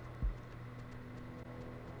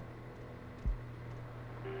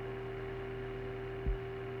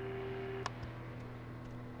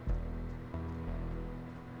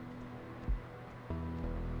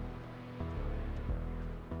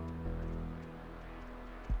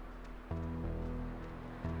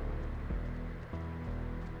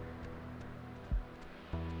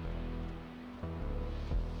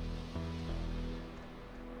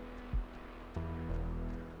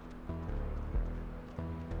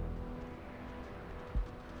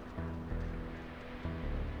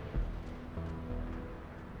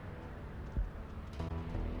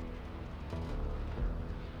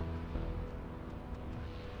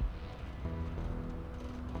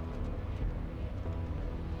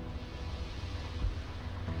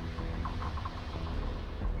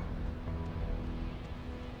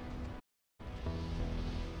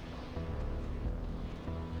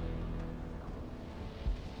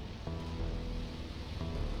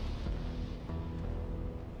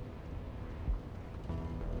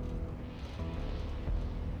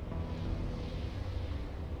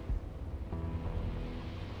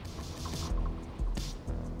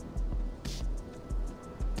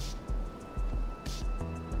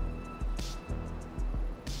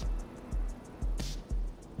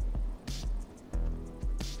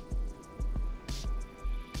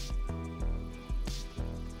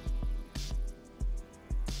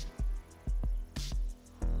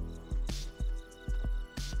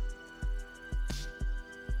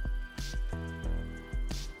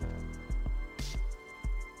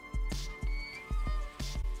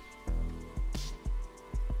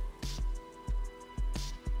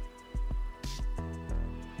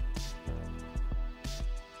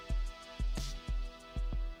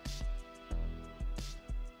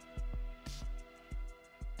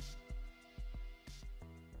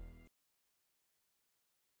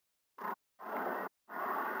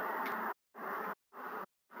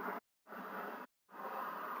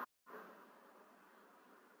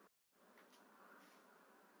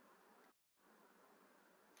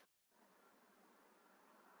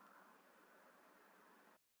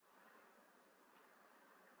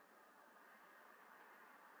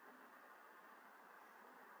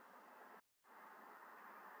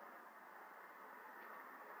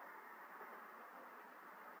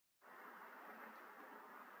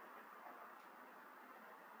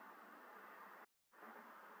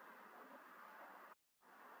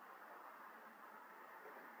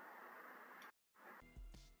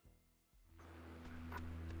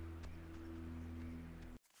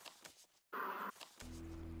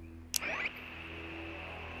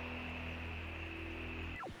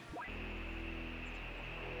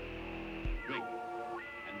 Drink.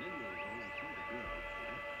 And then we'll go and see the girl.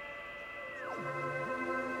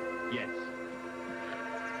 Yes.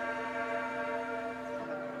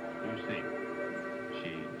 You see,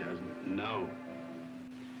 she doesn't know.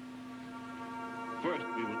 First,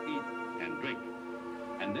 we will eat and drink.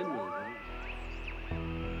 And then we'll go.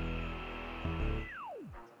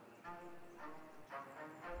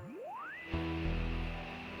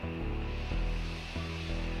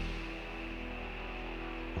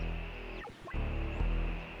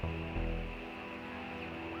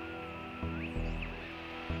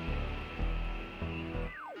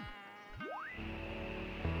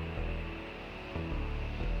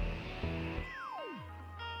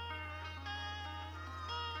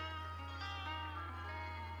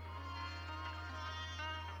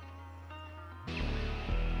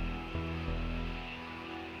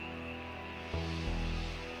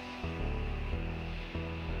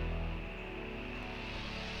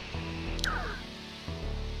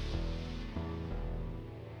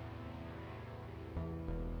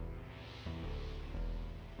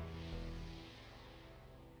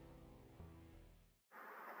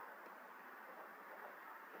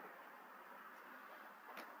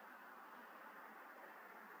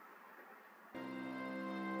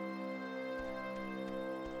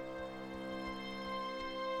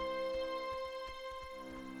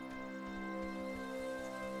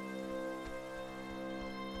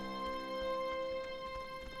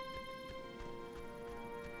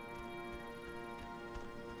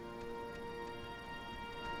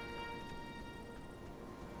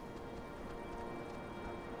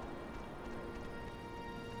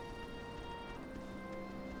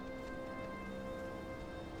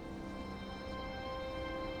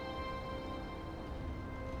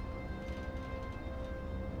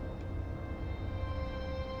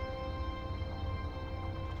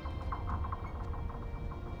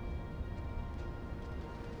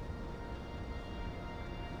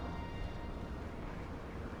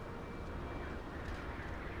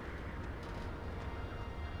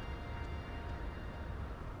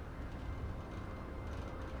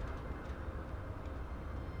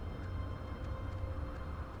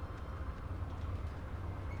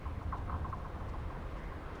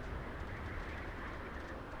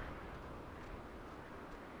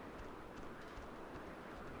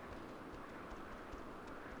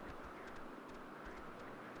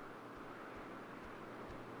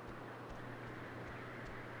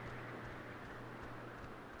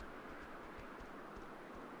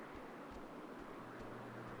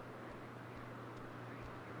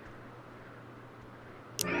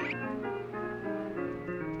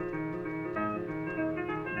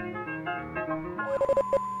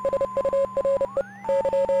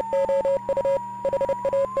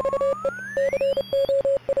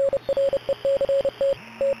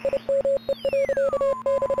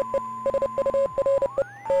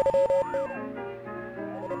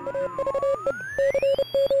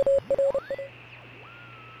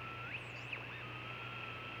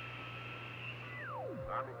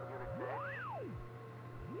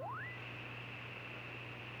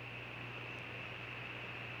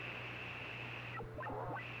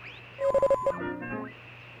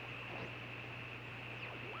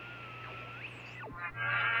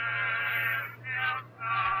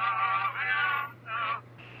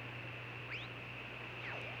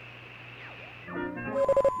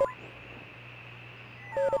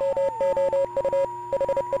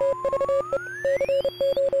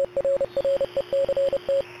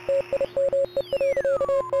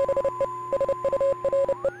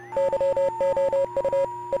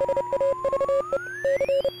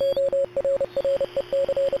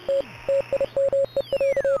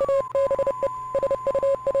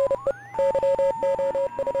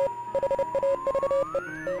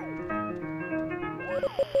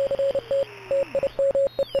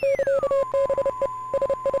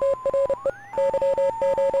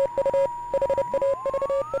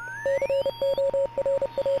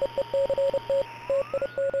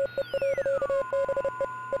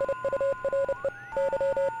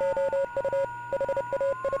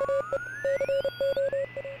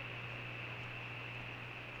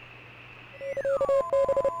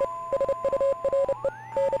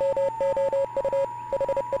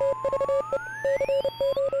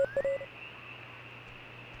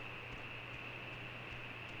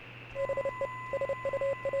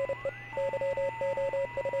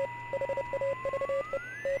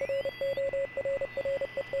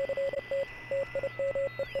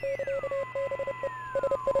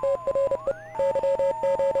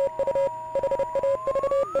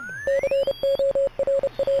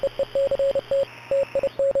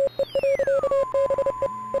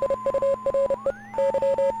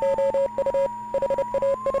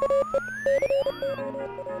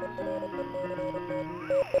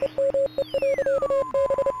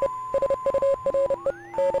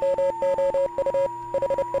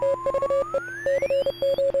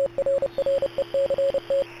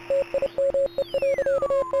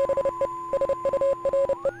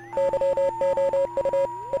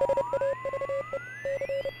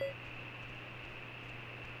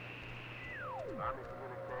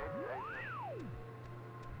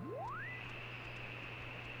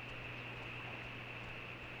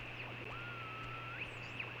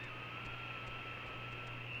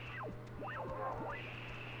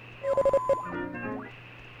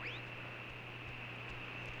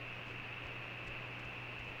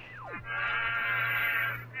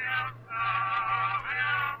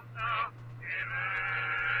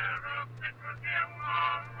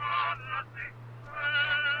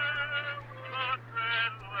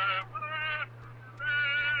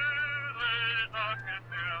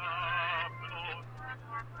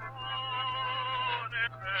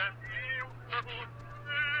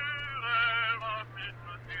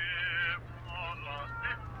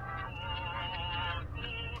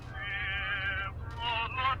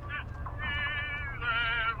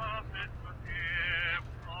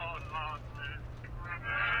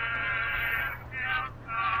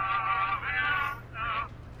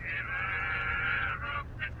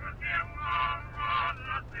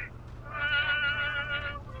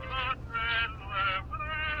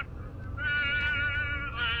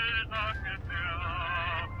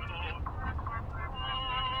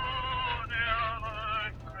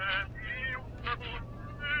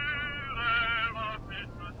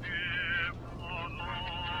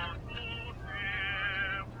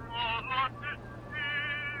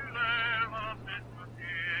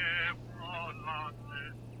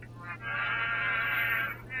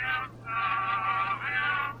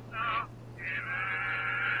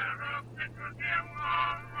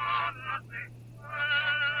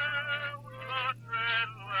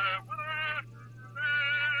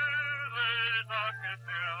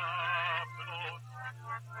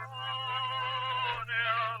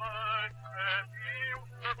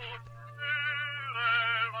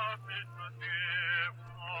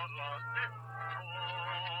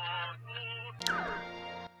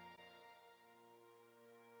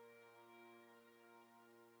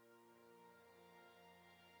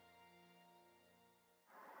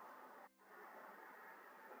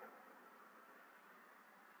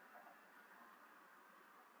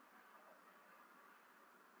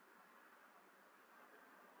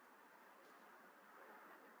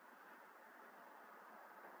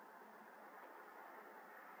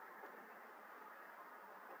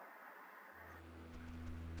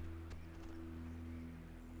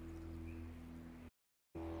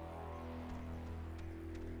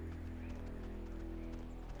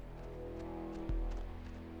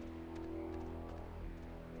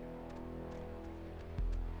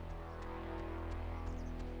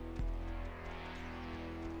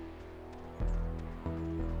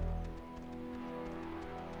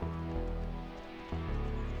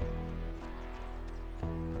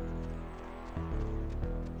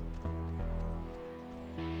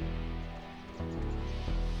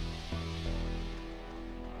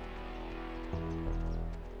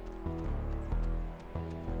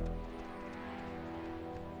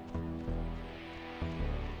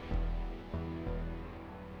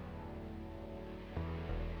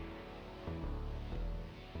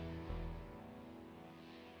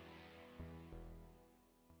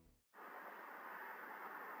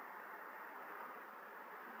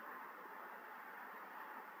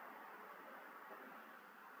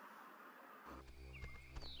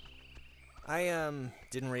 I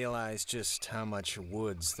didn't realize just how much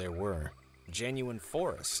woods there were. Genuine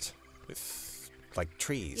forest with, like,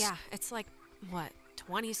 trees. Yeah, it's like, what,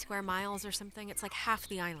 20 square miles or something? It's like half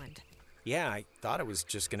the island. Yeah, I thought it was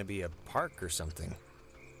just gonna be a park or something.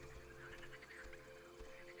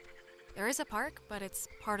 There is a park, but it's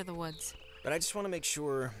part of the woods. But I just want to make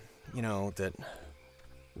sure, that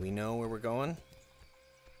we know where we're going.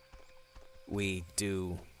 We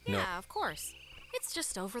do know. Yeah, of course. It's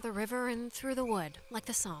just over the river and through the wood, like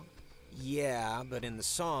the song. Yeah, but in the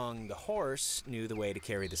song, the horse knew the way to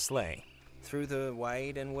carry the sleigh. Through the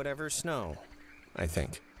white and whatever snow, I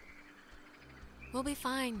think. We'll be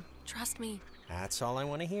fine. Trust me. That's all I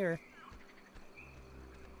want to hear.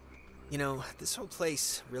 This whole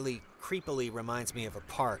place really creepily reminds me of a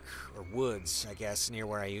park, or woods, I guess, near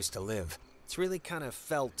where I used to live. It's really kind of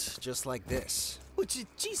felt just like this.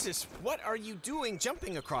 Jesus, what are you doing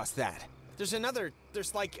jumping across that? There's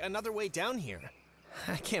like another way down here.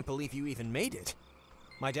 I can't believe you even made it.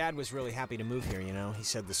 My dad was really happy to move here, He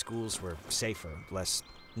said the schools were safer, less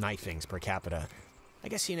knifings per capita. I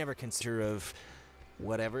guess he never considered of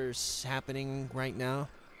whatever's happening right now.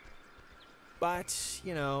 But,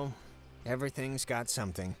 everything's got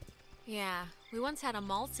something. Yeah, we once had a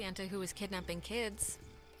mall Santa who was kidnapping kids.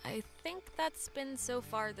 I think that's been so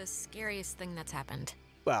far the scariest thing that's happened.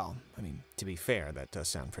 Well, to be fair, that does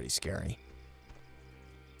sound pretty scary.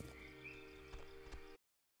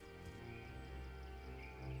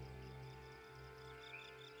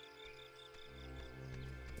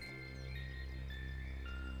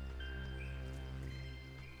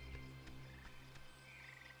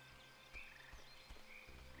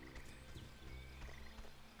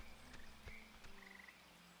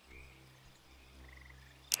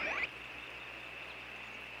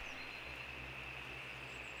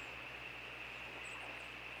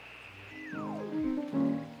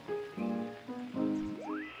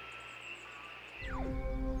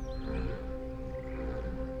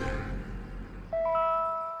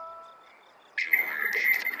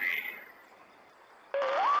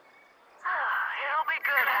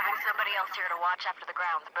 Somebody else here to watch after the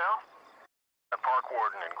grounds, Bill? A park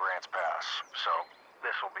warden in Grants Pass, so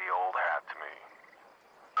this'll be old hat to me.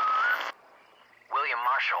 William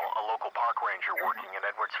Marshall, a local park ranger working in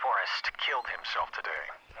Edwards Forest, killed himself today.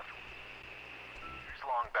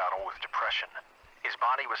 Years-long battle with depression. His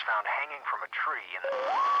body was found hanging from a tree in the...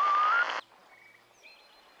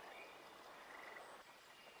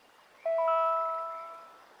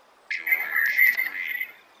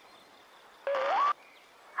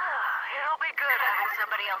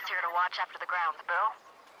 Somebody else here to watch after the grounds, Bill?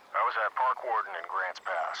 I was at park warden in Grants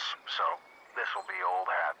Pass, so this'll be old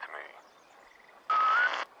hat to me.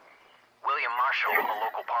 William Marshall, a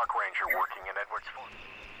local park ranger working in Edwards Forest.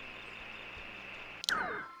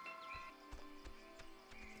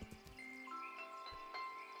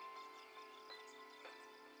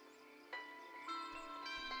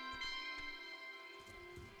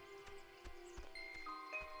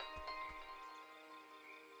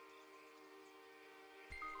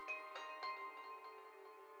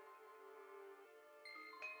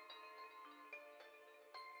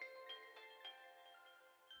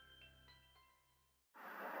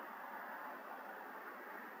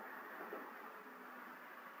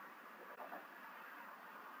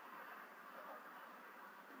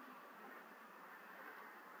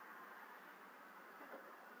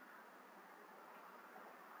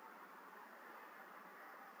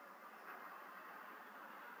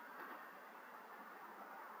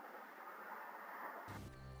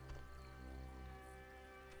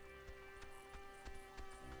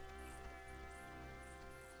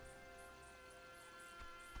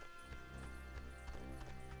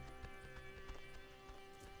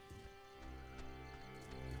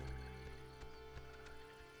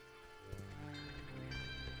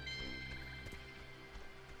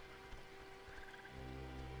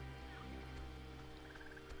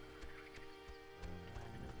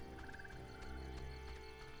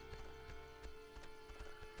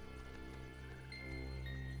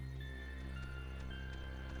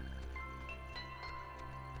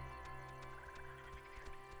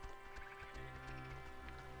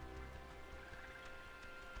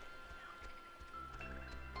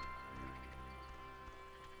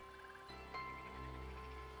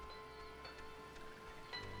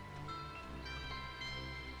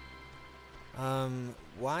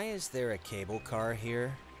 Why is there a cable car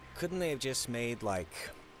here? Couldn't they have just made, like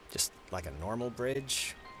a normal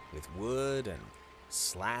bridge? With wood and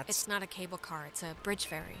slats? It's not a cable car, it's a bridge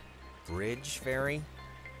ferry. Bridge ferry?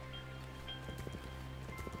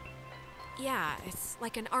 Yeah, it's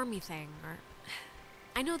like an army thing, or...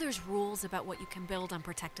 I know there's rules about what you can build on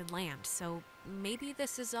protected land, so maybe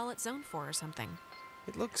this is all it's zoned for or something.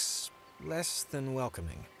 It looks less than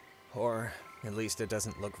welcoming. Or at least it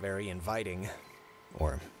doesn't look very inviting.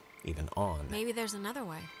 Or even on. Maybe there's another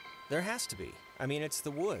way. There has to be. I mean, it's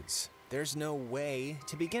the woods. There's no way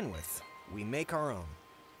to begin with. We make our own.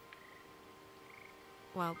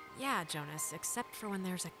 Well, yeah, Jonas, except for when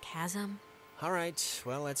there's a chasm. All right,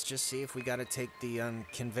 well, let's just see if we gotta take the,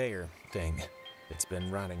 conveyor thing. It's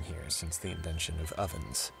been rotting here since the invention of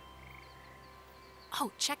ovens.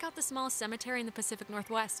 Oh, check out the smallest cemetery in the Pacific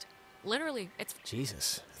Northwest. Literally, it's...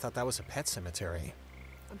 Jesus, I thought that was a pet cemetery.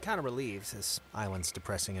 I'm kind of relieved, this island's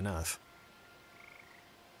depressing enough.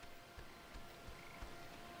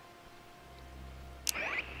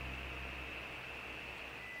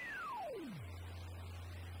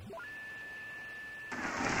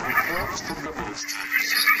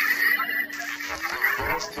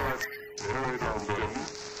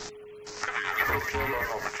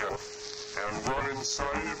 And run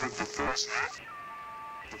inside with the first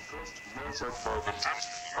measure for the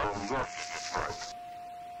right.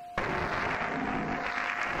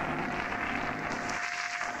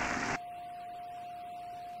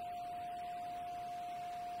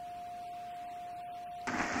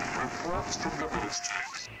 Reports from the ministry.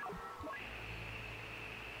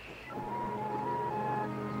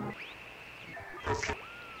 Okay.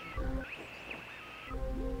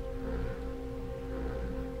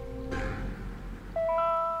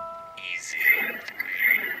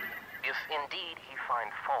 If indeed he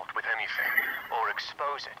find fault with anything, or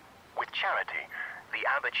expose it, with charity, the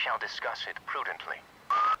abbot shall discuss it prudently.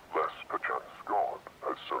 Lest perchance God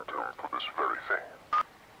has sent him for this very thing.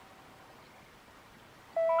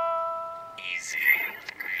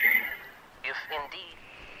 If indeed...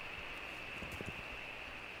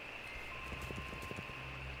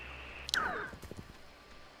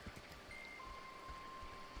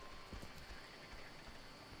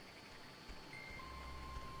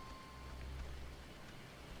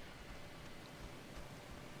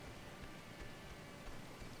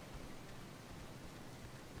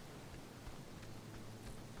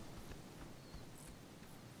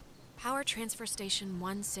 Power Transfer Station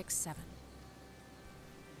 167.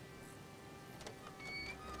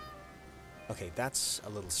 Okay, that's a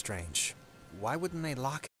little strange. Why wouldn't they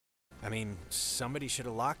lock it? I mean, somebody should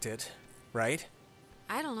have locked it, right?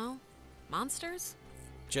 I don't know. Monsters?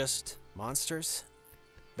 Just monsters?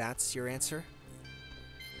 That's your answer?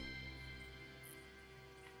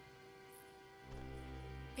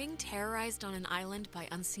 Being terrorized on an island by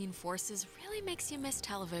unseen forces really makes you miss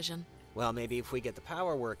television. Well, maybe if we get the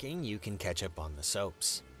power working, you can catch up on the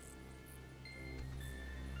soaps.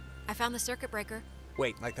 I found the circuit breaker.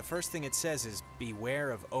 Wait, like the first thing it says is,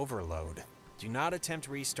 beware of overload. Do not attempt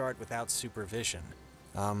restart without supervision.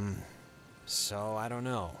 So I don't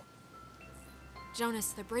know.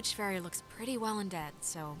 Jonas, the bridge ferry looks pretty well and dead,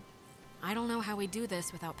 so I don't know how we do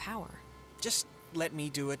this without power. Just let me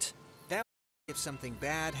do it. That way, if something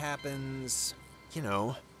bad happens, you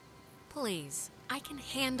know. Please, I can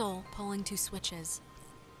handle pulling two switches.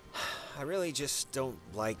 I really just don't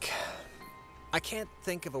like... I can't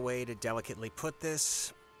think of a way to delicately put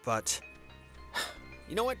this, but...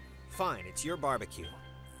 You know what? Fine, it's your barbecue.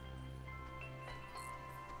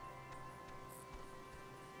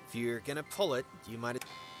 If you're gonna pull it, you might...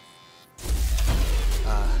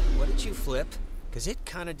 What did you flip? Because it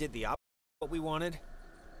kinda did the opposite of what we wanted.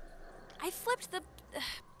 I flipped the...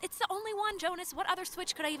 it's the only one, Jonas. What other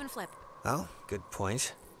switch could I even flip? Oh, good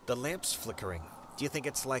point. The lamp's flickering. Do you think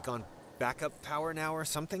it's like on backup power now or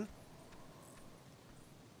something?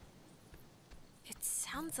 It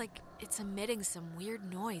sounds like it's emitting some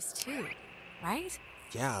weird noise, too, right?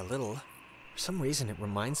 Yeah, a little. For some reason, it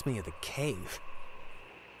reminds me of the cave.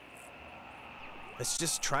 Let's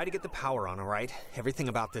just try to get the power on, alright? Everything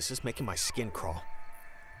about this is making my skin crawl.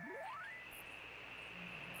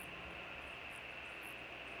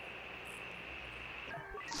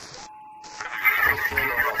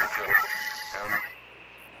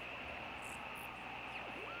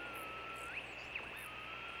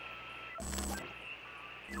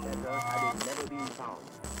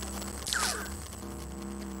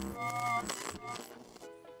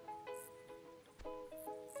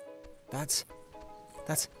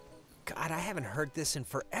 That's... God, I haven't heard this in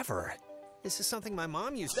forever. This is something my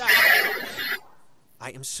mom used to...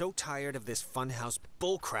 I am so tired of this funhouse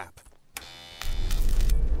bullcrap.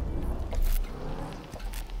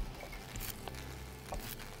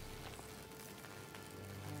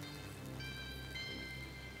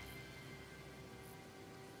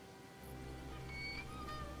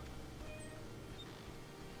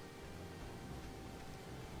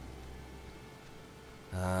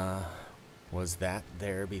 Was that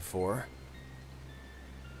there before?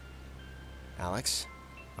 Alex,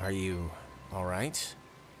 are you all right?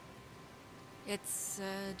 It's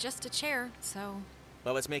just a chair, so...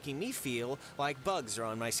 Well, it's making me feel like bugs are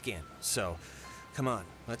on my skin. So, come on,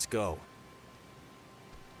 let's go.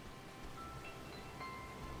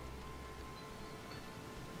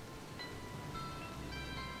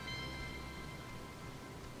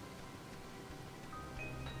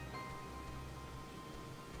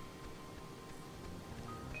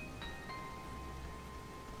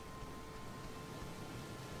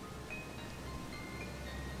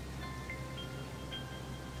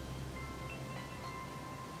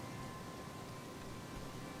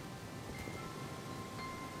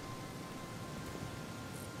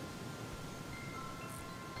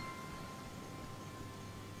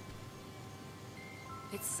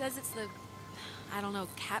 It says it's the, I don't know,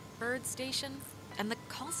 catbird station? And the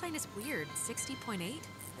call sign is weird, 60.8?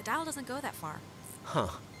 The dial doesn't go that far. Huh.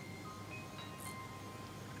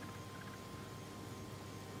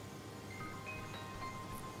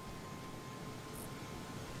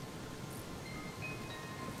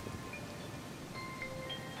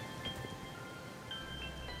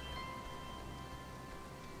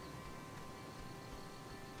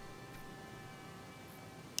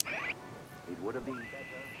 It would have been better.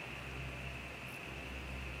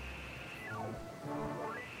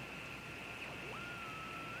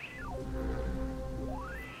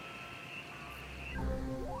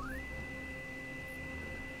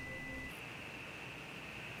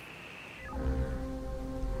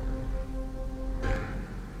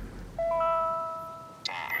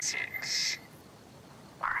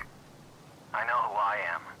 I know who I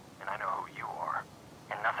am, and I know who you are,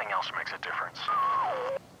 and nothing else makes a difference.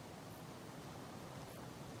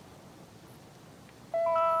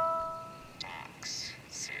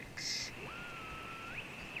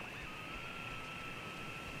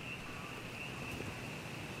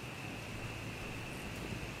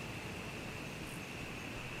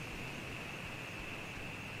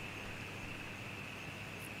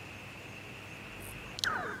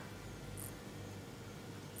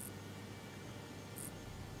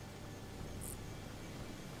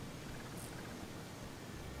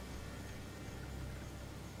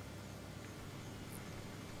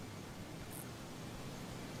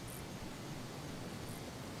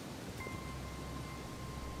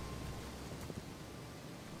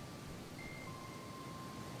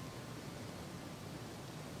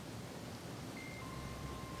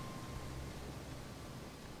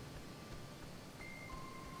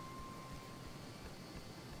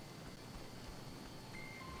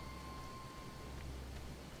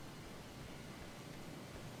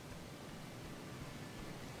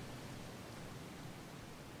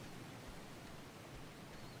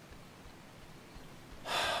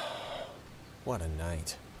 What a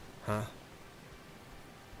night, huh?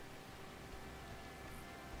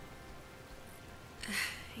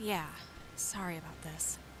 Yeah, sorry about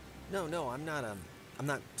this. No, I'm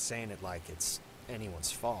not saying it like it's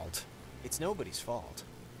anyone's fault. It's nobody's fault.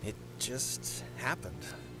 It just happened.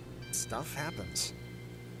 Stuff happens.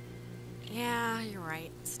 Yeah, you're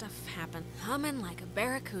right. Stuff happened. Humming like a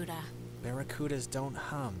barracuda. Barracudas don't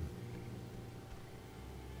hum.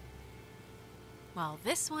 Well,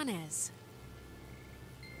 this one is.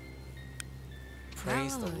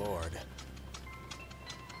 Praise the Hallelujah. Lord.